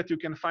I think that you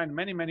can find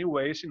many, many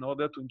ways in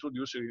order to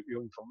introduce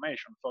your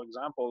information. For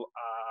example,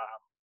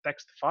 a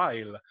text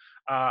file,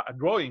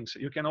 drawings.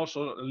 You can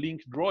also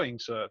link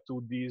drawings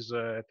to this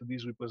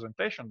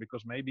representation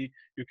because maybe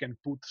you can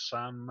put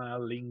some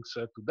links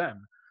to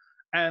them.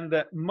 And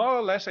more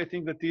or less, I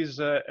think that is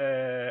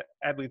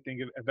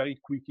everything, a very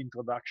quick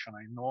introduction,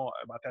 I know,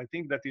 but I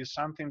think that is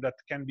something that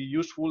can be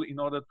useful in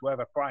order to have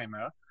a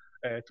primer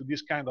to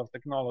this kind of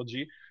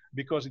technology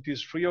because it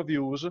is free of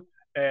use.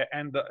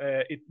 And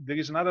there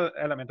is another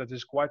element that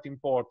is quite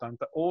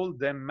important. All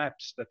the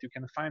maps that you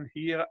can find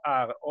here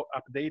are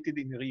updated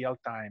in real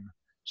time.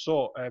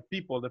 So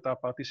people that are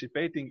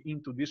participating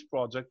into this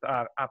project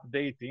are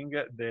updating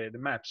the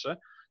maps.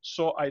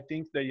 So I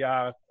think they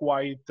are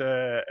quite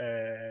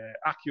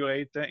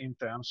accurate in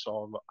terms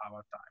of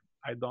our time.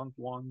 I don't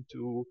want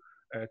to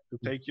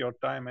take your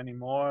time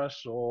anymore.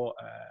 So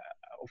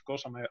of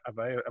course I'm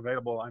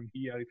available. I'm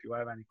here if you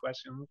have any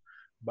questions.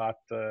 But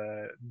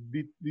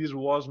this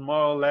was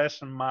more or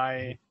less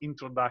my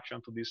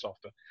introduction to this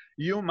software.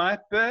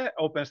 UMap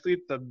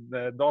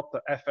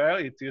OpenStreet.fr.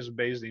 It is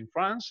based in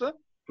France,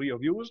 free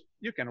of use.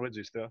 You can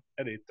register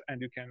at it,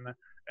 and you can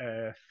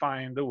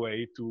find a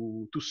way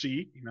to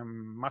see in a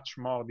much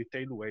more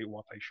detailed way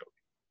what I showed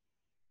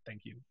you.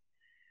 Thank you.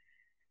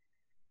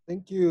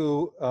 Thank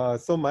you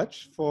so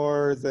much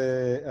for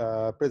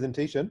the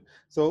presentation.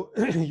 So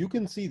you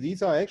can see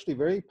these are actually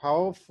very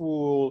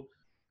powerful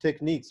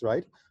techniques,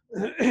 right?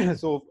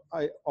 So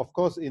of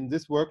course, in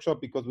this workshop,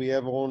 because we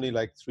have only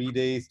like 3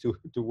 days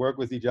to work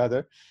with each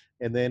other,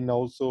 and then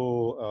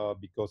also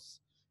because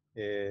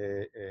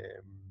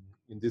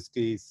in this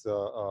case,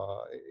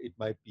 it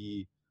might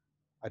be,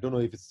 I don't know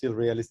if it's still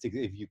realistic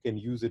if you can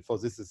use it for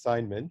this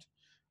assignment,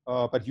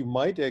 but you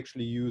might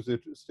actually use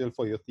it still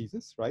for your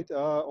thesis, right?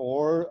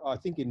 Or I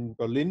think in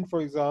Berlin, for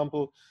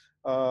example,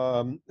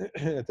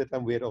 at that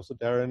time we had also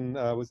Darren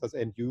with us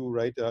and you,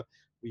 right?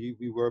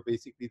 We were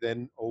basically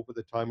then over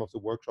the time of the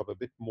workshop a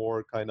bit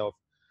more kind of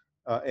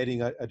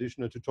adding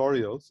additional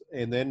tutorials.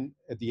 And then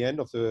at the end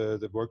of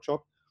the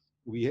workshop,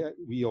 we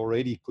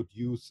already could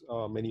use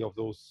many of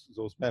those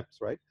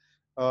maps, right?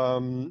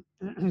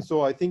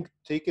 So I think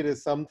take it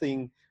as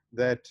something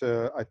that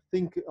I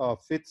think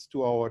fits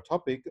to our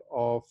topic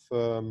of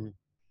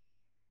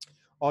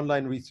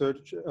online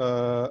research,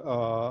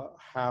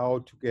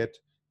 how to get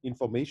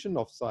information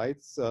of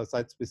sites,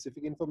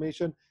 site-specific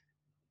information,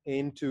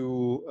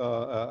 into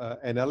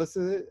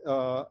analysis.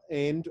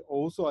 And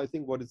also, I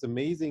think what is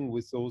amazing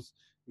with those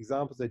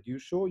examples that you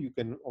show, you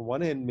can on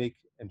one hand make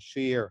and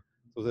share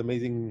those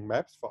amazing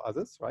maps for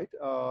others, right?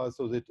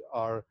 So that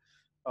are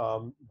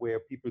where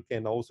people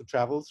can also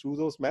travel through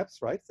those maps,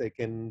 right? They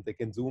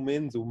can zoom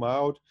in, zoom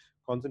out,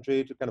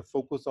 concentrate to kind of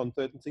focus on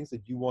certain things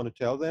that you want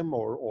to tell them,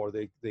 or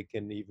they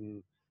can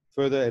even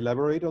further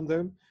elaborate on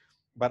them.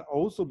 but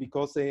also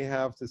because they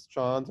have this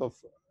chance of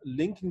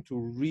linking to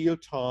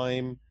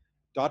real-time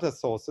data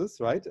sources,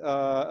 right?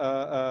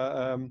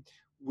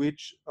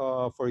 Which,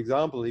 for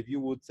example, if you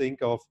would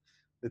think of,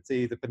 let's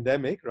say, the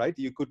pandemic, right?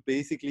 You could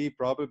basically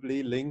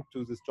probably link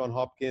to this John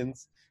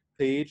Hopkins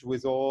page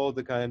with all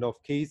the kind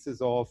of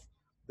cases of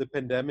the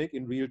pandemic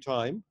in real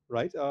time,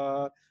 right?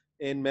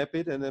 And map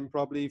it, and then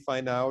probably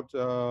find out.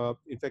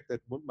 In fact,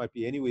 that might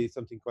be anyway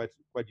something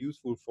quite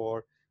useful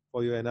for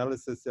your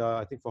analysis.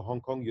 I think for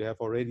Hong Kong, you have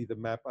already the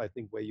map, I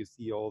think, where you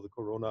see all the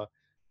corona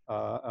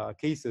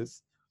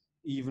cases,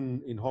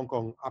 even in Hong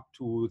Kong, up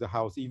to the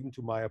house, even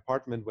to my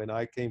apartment when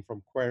I came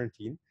from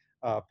quarantine.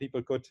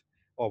 People could,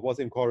 or was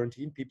in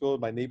quarantine, people,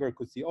 my neighbor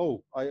could see,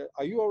 oh,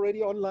 are you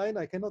already online?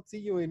 I cannot see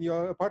you in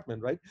your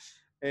apartment, right?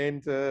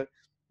 And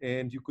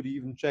you could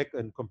even check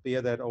and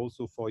compare that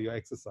also for your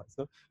exercise.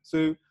 No?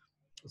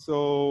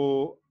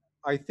 So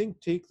I think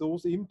take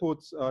those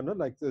inputs, not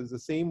like the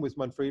same with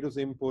Manfredo's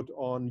input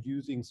on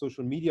using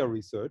social media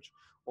research,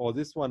 or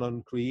this one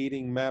on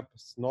creating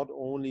maps, not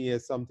only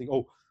as something,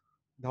 oh,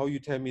 now you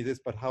tell me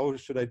this, but how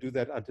should I do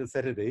that until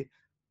Saturday?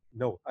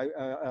 No,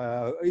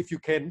 if you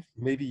can,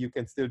 maybe you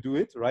can still do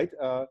it, right?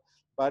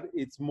 But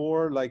it's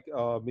more like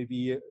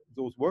maybe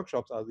those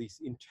workshops are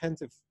these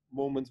intensive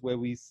moments where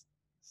we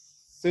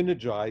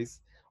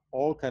synergize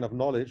all kind of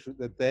knowledge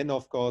that then,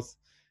 of course,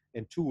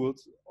 and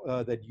tools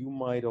that you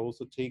might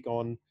also take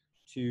on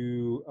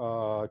to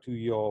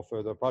your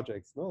further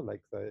projects. No,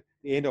 like the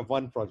end of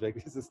one project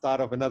is the start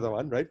of another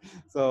one, right?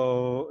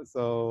 So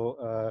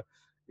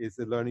it's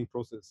a learning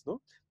process. No,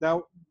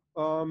 now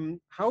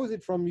how is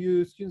it from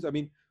you students? I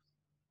mean,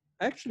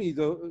 actually,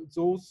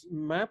 those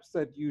maps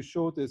that you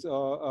showed, this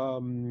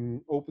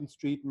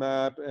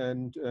OpenStreetMap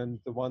and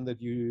the one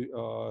that you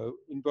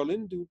in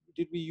Berlin,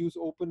 did we use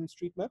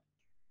OpenStreetMap?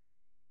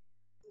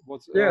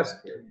 What's Yes,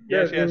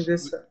 Yes, in yes.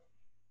 this.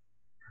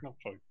 No,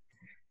 sorry.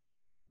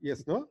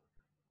 yes, no?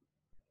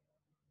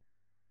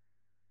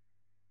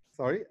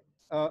 Sorry.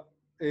 Hello,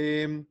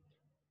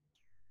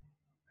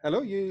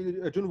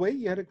 Junwei,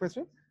 you had a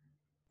question?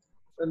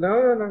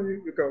 No,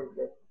 you go.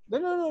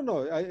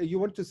 No. You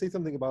want to say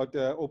something about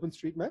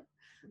OpenStreetMap?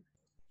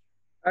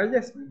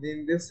 Yes,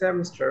 in this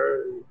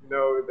semester,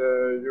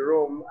 the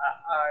room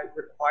I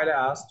required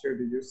us to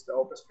use the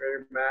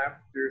OpenStreetMap,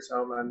 do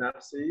some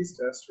analysis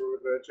through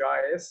the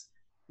GIS.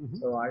 Mm-hmm.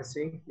 So I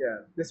think, yeah,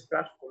 this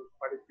platform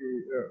might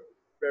be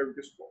very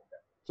useful.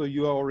 So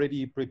you are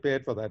already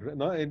prepared for that,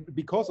 no? And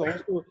because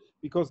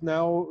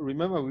now,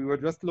 remember, we were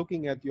just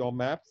looking at your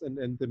maps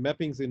and the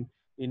mappings in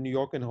New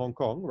York and Hong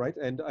Kong, right?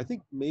 And I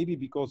think maybe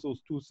because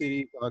those two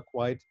cities are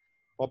quite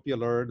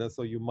popular,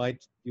 so you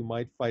might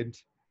find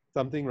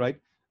something, right?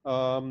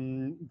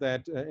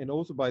 That and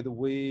also, by the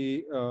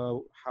way,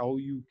 how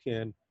you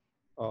can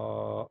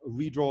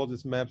redraw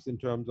these maps in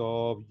terms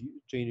of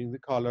changing the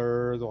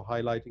colors or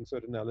highlighting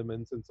certain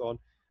elements and so on.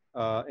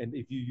 And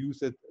if you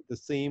use it, the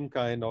same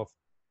kind of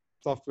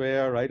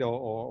software, right,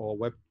 or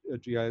web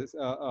GIS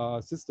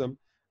system,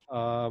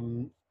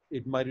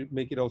 it might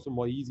make it also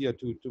more easier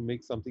to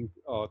make something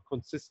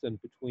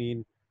consistent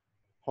between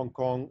Hong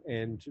Kong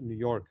and New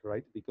York,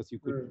 right? Because you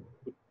could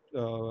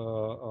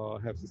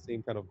have the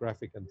same kind of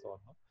graphic and so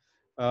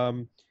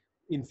on.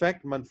 In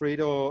fact,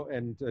 Manfredo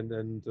and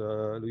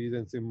Luisa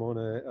and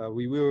Simone,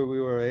 we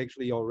were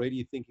actually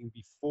already thinking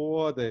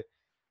before the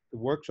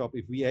workshop,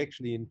 if we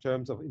actually, in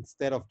terms of,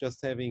 instead of just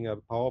having a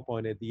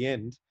PowerPoint at the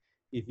end,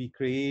 if we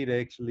create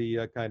actually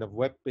a kind of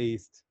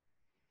web-based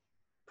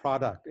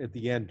product at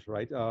the end,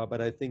 right? But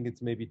I think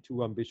it's maybe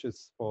too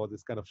ambitious for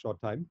this kind of short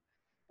time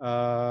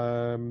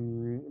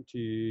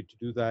to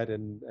do that,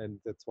 and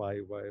that's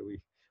why we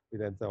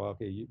then thought,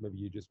 okay, maybe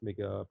you just make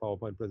a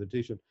PowerPoint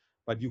presentation.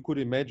 But you could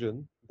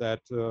imagine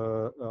that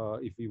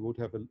if we would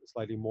have a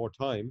slightly more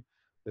time,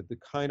 that the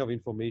kind of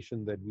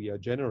information that we are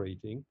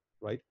generating,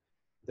 right,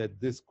 that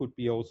this could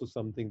be also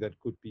something that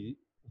could be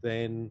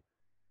then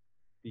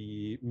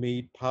be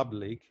made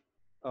public,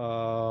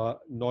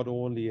 not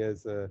only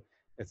as a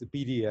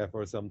PDF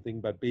or something,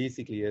 but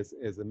basically as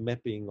a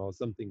mapping or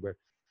something where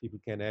people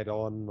can add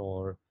on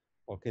or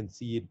can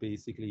see it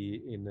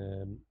basically in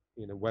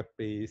a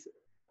web-based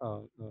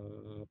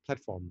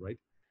platform, right?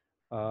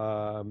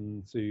 So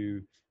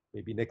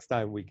maybe next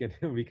time we can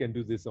we can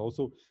do this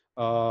also.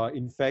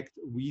 In fact,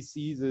 we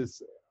see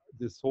this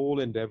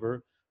whole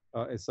endeavor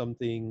as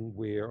something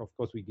where, of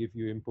course, we give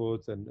you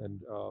inputs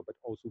but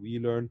also we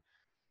learn.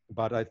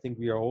 But I think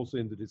we are also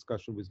in the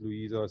discussion with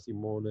Luisa,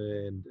 Simone,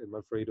 and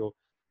Manfredo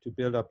to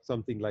build up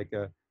something like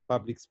a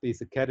public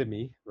space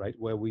academy, right,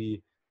 where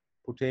we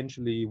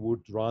potentially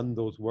would run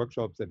those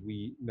workshops that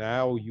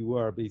you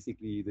are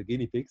basically the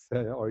guinea pigs,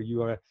 or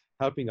you are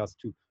helping us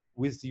to,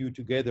 with you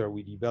together,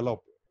 we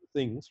develop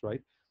things,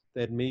 right,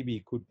 that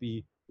maybe could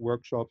be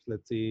workshops,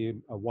 let's say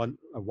a one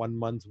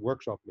month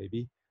workshop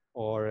maybe,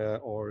 or a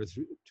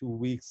 2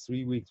 weeks,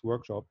 3 weeks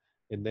workshop,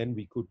 and then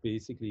we could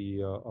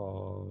basically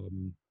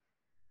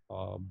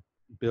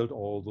build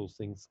all those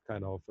things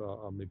kind of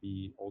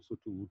maybe also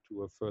to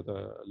a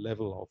further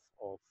level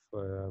of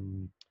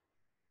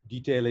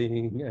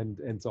detailing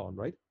and so on,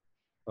 right?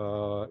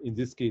 in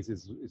this case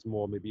is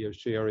more maybe a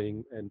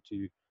sharing and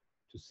to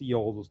see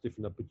all those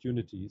different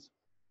opportunities,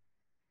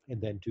 and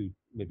then to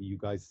maybe you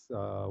guys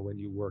when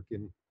you work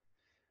in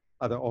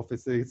other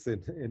offices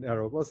in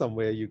Europe or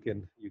somewhere, you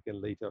can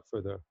later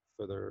further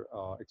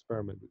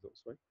experiment with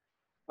those, right?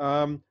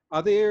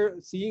 Are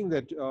there, seeing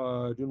that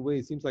Junwei,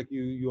 it seems like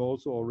you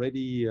also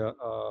already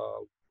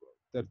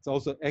that's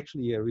also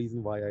actually a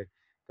reason why I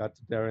got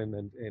Darren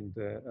and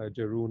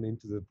Jeroen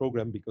into the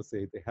program, because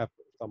they have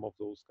some of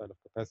those kind of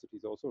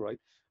capacities also, right?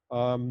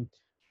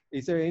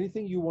 Is there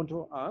anything you want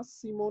to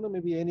ask Simona?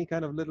 Maybe any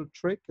kind of little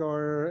trick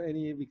or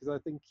any, because I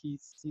think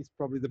he's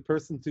probably the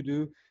person to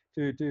do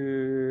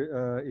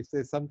if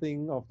there's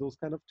something of those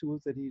kind of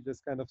tools that he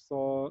just kind of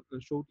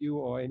showed you,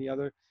 or any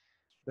other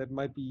that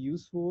might be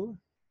useful.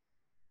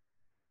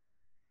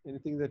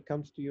 Anything that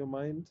comes to your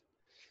mind?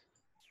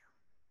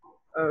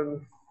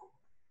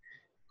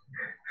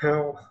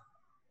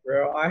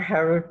 Well, I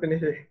haven't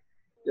finished.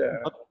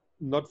 Yeah.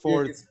 Not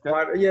for. It's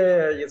quite.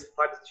 Yeah, it's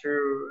quite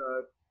true.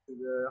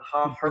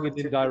 Hard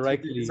to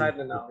directly decide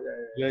now.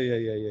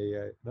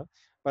 Yeah. No?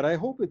 But I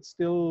hope it's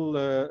still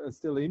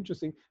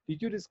interesting.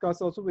 Did you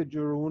discuss also with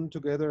Jeroen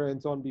together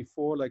and so on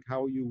before, like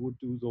how you would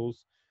do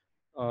those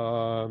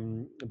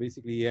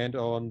basically and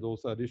on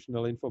those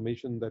additional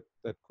information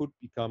that could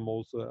become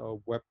also a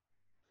web,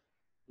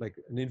 like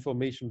an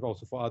information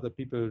also for other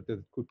people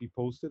that could be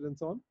posted and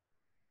so on?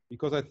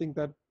 Because I think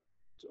that,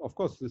 of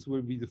course, this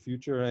will be the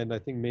future, and I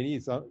think many,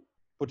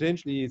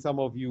 potentially some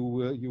of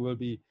you you will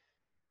be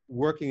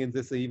working in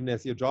this even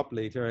as your job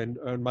later and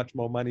earn much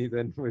more money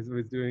than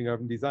with doing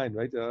urban design,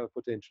 right?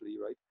 Potentially,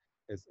 right?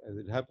 As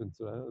it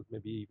happens,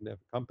 maybe even have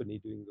a company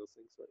doing those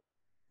things, right?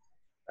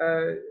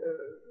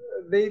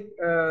 They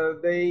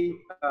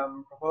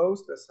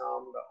proposed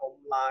some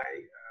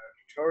online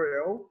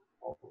tutorial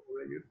on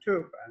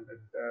YouTube, and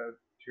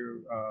to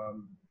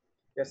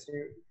yes,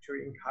 to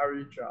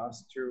encourage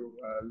us to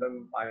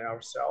learn by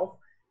ourselves.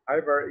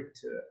 However, it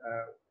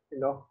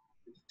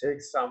it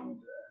takes some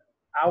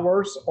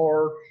hours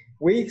or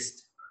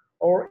weeks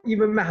or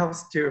even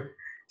months to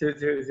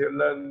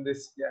learn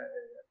this. Yeah,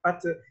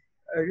 but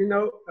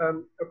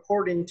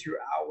according to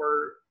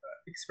our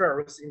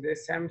experience in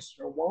this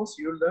semester, once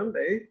you learn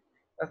it,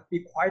 that be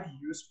quite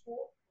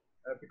useful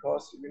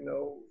because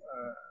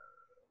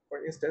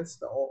for instance,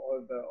 the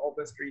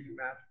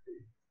OpenStreetMap,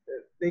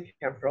 they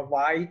can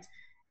provide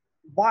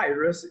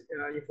virus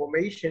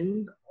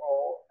information,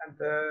 and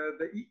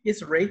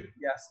its rate,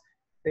 yes,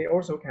 they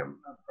also can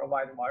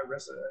provide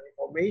virus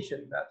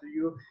information that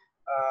you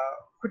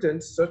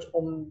couldn't search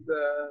on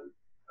the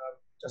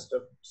just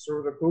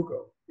through the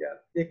Google. Yeah,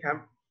 they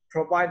can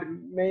provide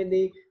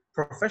many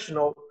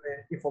professional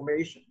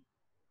information.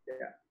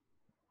 Yeah,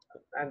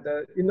 and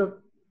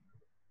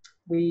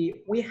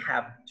we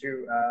have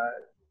to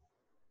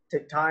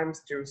take time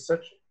to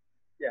search.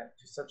 Yeah,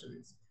 to search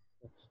this.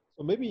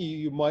 So maybe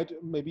you might,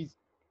 maybe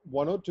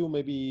one or two,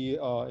 maybe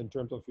in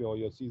terms of your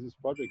thesis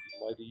project,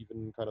 you might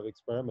even kind of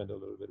experiment a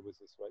little bit with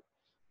this, right?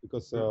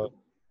 Because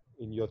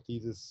in your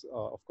thesis,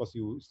 of course,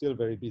 you're still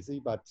very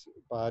busy, but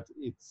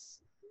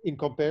it's in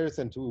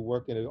comparison to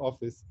work in an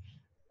office,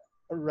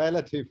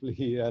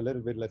 relatively a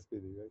little bit less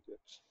busy, right?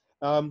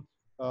 Yeah.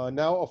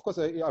 Now, of course,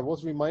 I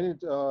was reminded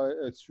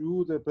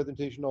through the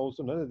presentation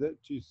also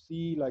to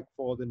see, like,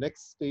 for the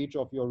next stage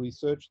of your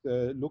research,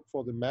 look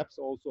for the maps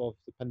also of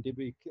the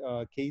pandemic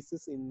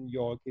cases in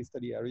your case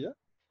study area.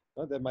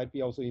 That might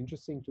be also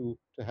interesting to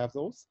have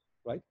those,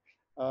 right?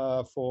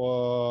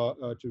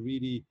 To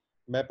really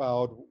map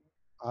out,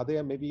 are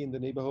there maybe in the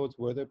neighborhoods,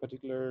 were there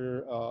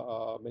particular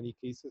many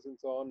cases and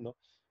so on? No?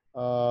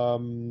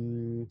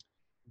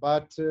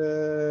 But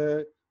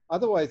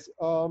otherwise,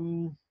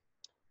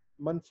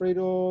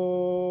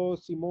 Manfredo,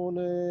 Simone,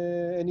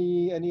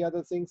 any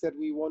other things that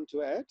we want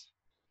to add?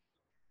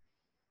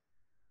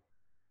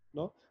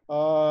 No?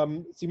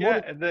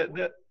 Simone?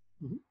 Yeah,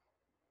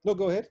 No,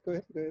 go ahead.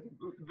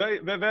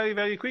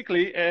 Very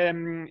quickly.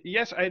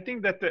 Yes, I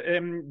think that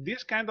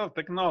this kind of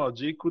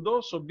technology could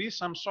also be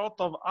some sort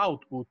of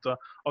output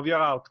of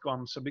your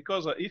outcomes,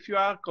 because if you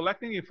are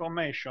collecting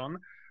information,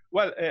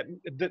 well,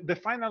 the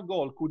final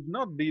goal could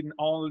not be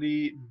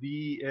only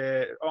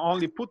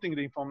only putting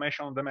the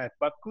information on the map,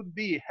 but could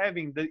be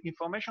having the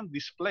information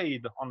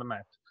displayed on the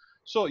map.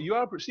 So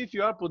if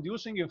you are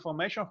producing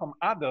information from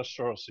other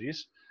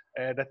sources,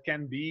 that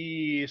can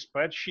be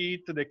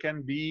spreadsheet, they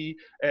can be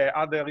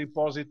other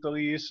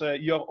repositories,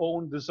 your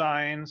own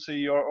designs,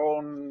 your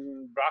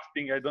own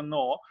drafting, I don't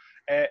know.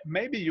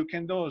 Maybe you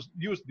can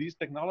use this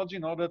technology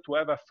in order to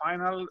have a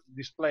final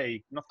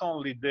display, not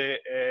only the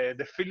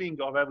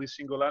filling of every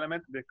single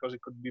element, because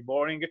it could be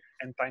boring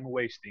and time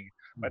wasting,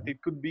 but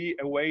it could be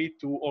a way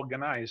to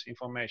organize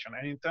information.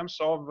 And in terms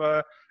of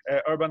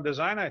urban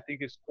design, I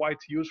think it's quite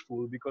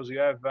useful because you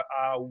have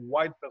a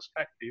wide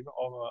perspective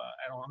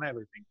on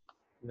everything.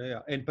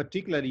 Yeah, and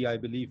particularly, I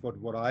believe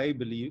what I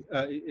believe,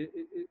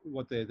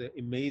 what the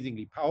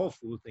amazingly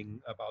powerful thing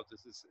about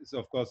this is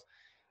of course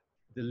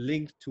the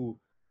link to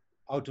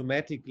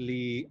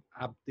automatically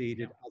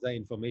updated other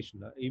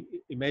information.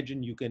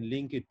 Imagine you can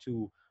link it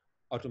to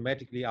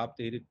automatically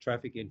updated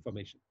traffic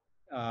information,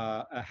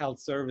 health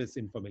service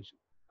information,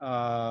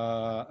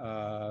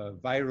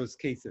 virus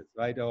cases,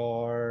 right?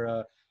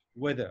 Or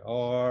weather,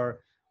 or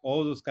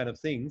all those kind of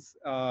things.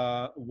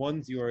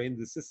 Once you are in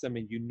the system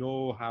and you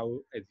know how,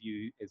 as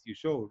you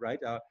show, right,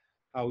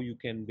 how you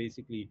can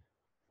basically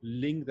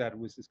link that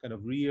with this kind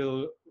of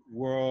real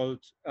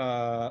world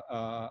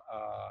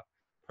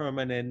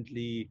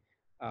permanently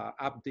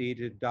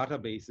updated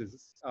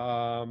databases.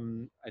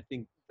 I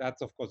think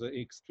that's, of course, an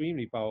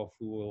extremely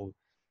powerful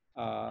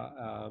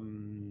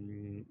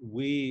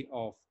way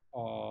of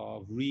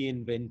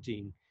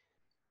reinventing,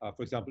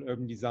 for example,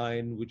 urban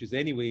design, which is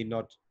anyway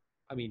not,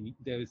 I mean,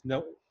 there is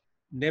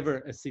never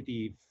a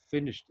city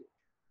finished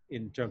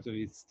in terms of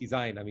its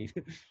design. I mean,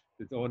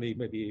 it's only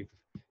maybe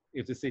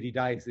if the city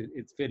dies,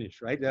 it's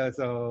finished, right?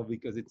 So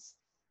because it's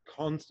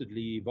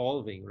constantly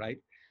evolving, right?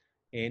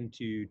 And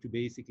to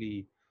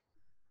basically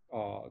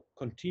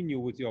continue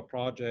with your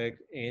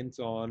project and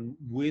so on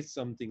with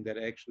something that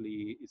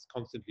actually is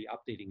constantly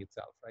updating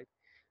itself, right?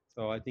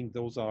 So I think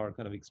those are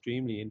kind of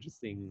extremely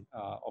interesting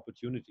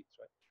opportunities,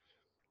 right?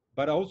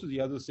 But also the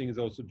other thing is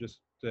also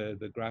just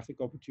the graphic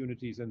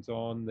opportunities and so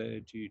on,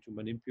 to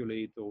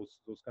manipulate those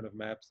kind of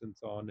maps and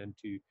so on, and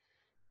to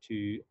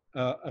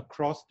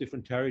across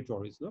different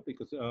territories, no?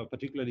 Because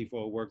particularly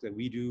for work that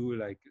we do,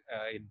 like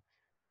in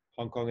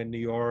Hong Kong and New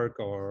York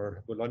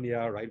or Bologna,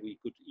 right? We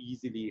could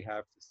easily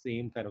have the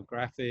same kind of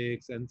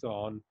graphics and so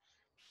on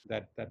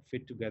that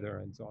fit together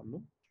and so on.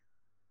 No?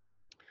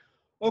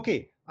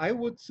 Okay, I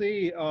would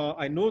say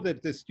I know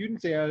that the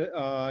students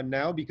are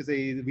now, because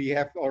we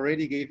have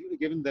already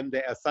given them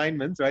their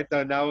assignments, right?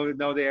 So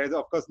now they are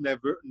of course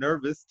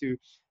nervous to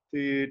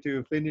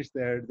finish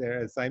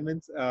their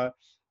assignments. But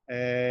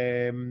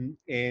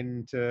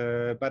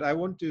I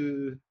want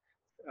to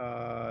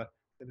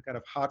kind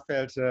of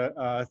heartfelt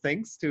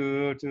thanks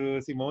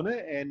to Simone,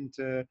 and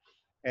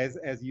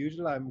as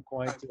usual, I'm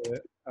quite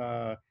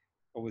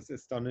always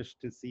astonished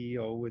to see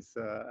always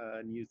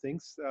new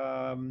things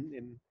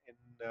in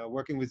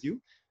working with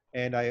you.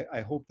 And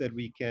I hope that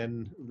we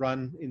can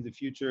run in the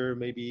future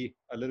maybe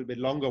a little bit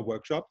longer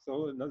workshops,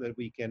 so that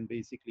we can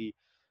basically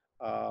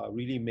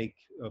really make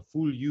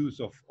full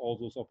use of all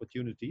those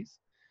opportunities,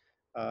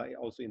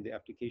 also in the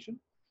application.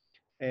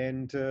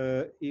 And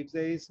if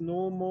there is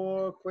no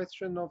more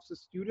question of the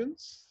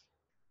students,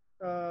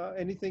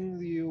 anything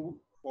you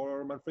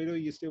or Manfredo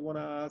you still want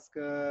to ask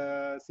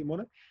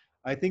Simone?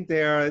 I think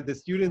the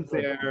students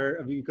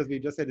there, because we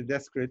just had a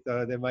desk grid,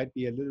 there might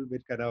be a little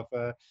bit kind of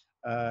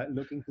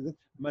looking to this.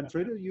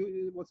 Manfredo,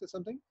 was there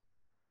something?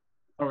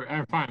 Oh,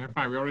 I'm fine.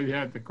 We already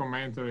had the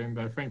commentary, and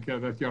I think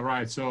that you're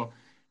right. So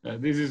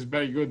this is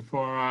very good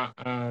for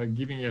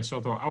giving a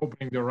sort of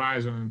opening the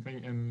horizon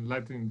and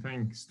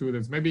letting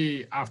students,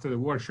 maybe after the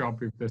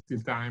workshop, if there's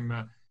still time,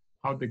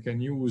 how they can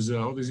use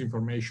all this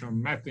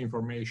information, map the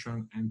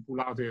information, and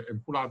pull out the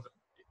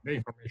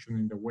information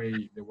in the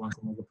way they want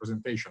to make the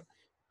presentation.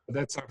 But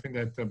that's something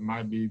that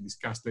might be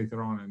discussed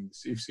later on, and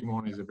if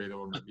Simone is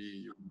available, maybe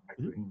you can back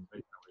to him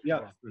later.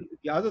 Yeah,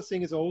 the other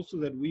thing is also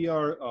that we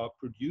are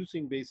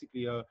producing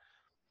basically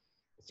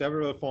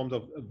several forms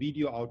of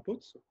video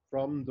outputs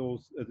from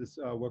this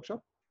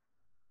workshop.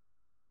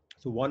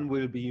 So one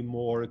will be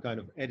more kind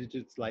of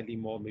edited, slightly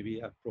more maybe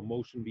a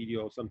promotion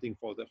video or something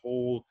for the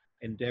whole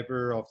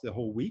endeavor of the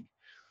whole week.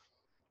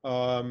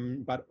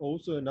 But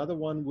also another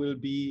one will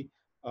be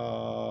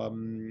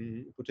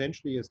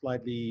potentially a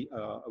slightly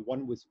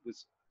one with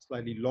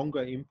slightly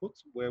longer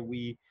inputs, where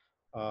we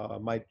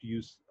might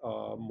use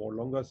more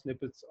longer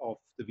snippets of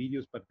the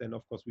videos, but then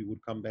of course we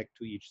would come back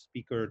to each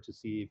speaker to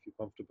see if you're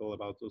comfortable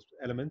about those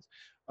elements,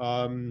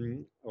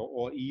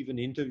 or even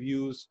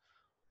interviews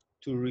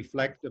to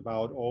reflect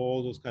about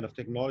all those kind of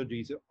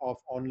technologies of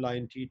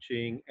online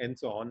teaching and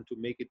so on, to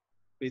make it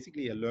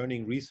basically a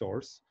learning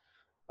resource.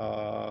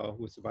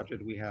 With the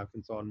budget we have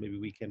and so on, maybe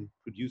we can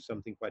produce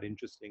something quite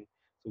interesting.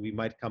 So we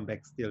might come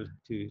back still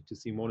to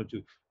Simone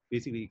to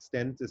basically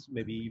extend this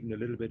maybe even a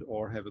little bit,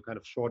 or have a kind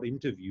of short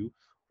interview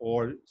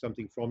or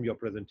something from your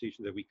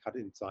presentation that we cut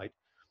inside,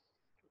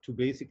 to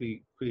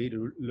basically create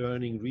a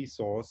learning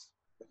resource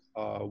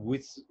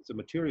with the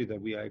material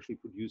that we are actually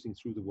producing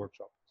through the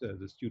workshop,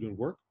 the student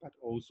work, but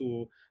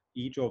also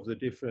each of the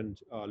different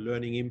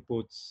learning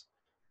inputs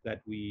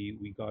that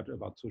we got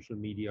about social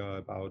media,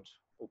 about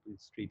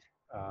OpenStreet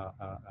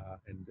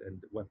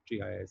and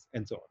WebGIS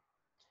and so on.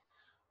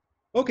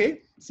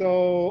 Okay,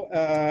 so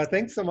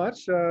thanks so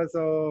much.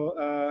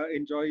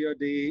 Enjoy your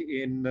day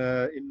in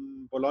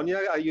Bologna.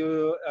 Are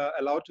you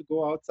allowed to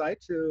go outside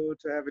to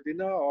have a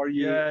dinner, or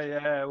you?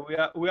 Yeah.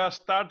 We are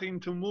starting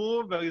to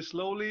move very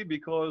slowly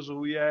because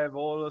we have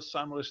all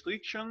some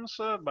restrictions,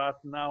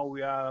 but now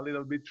we are a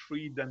little bit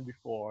free than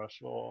before.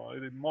 So a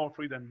little more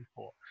free than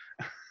before.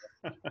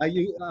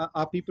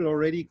 Are people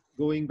already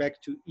going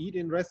back to eat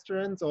in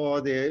restaurants,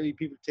 or the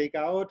people take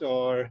out,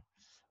 or?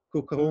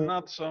 cook home?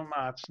 Not so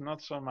much,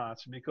 not so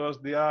much, because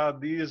there are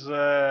these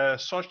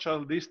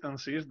social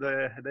distances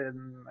they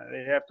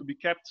have to be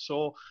kept,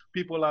 so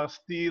people are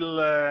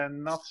still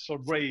not so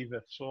brave.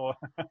 So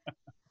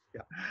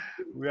Yeah.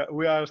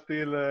 we are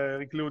still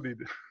included.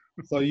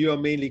 So you are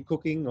mainly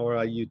cooking, or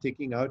are you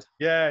taking out?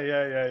 Yeah.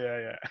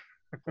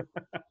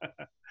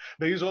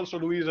 There is also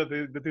Luisa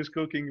that is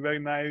cooking very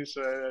nice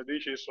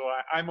dishes, so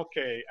I'm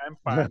okay. I'm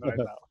fine right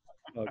now.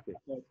 Okay.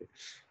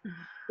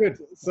 Good.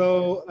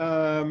 So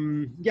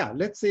yeah,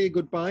 let's say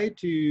goodbye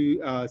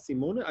to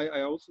Simone.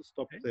 I also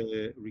stopped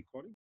the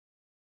recording.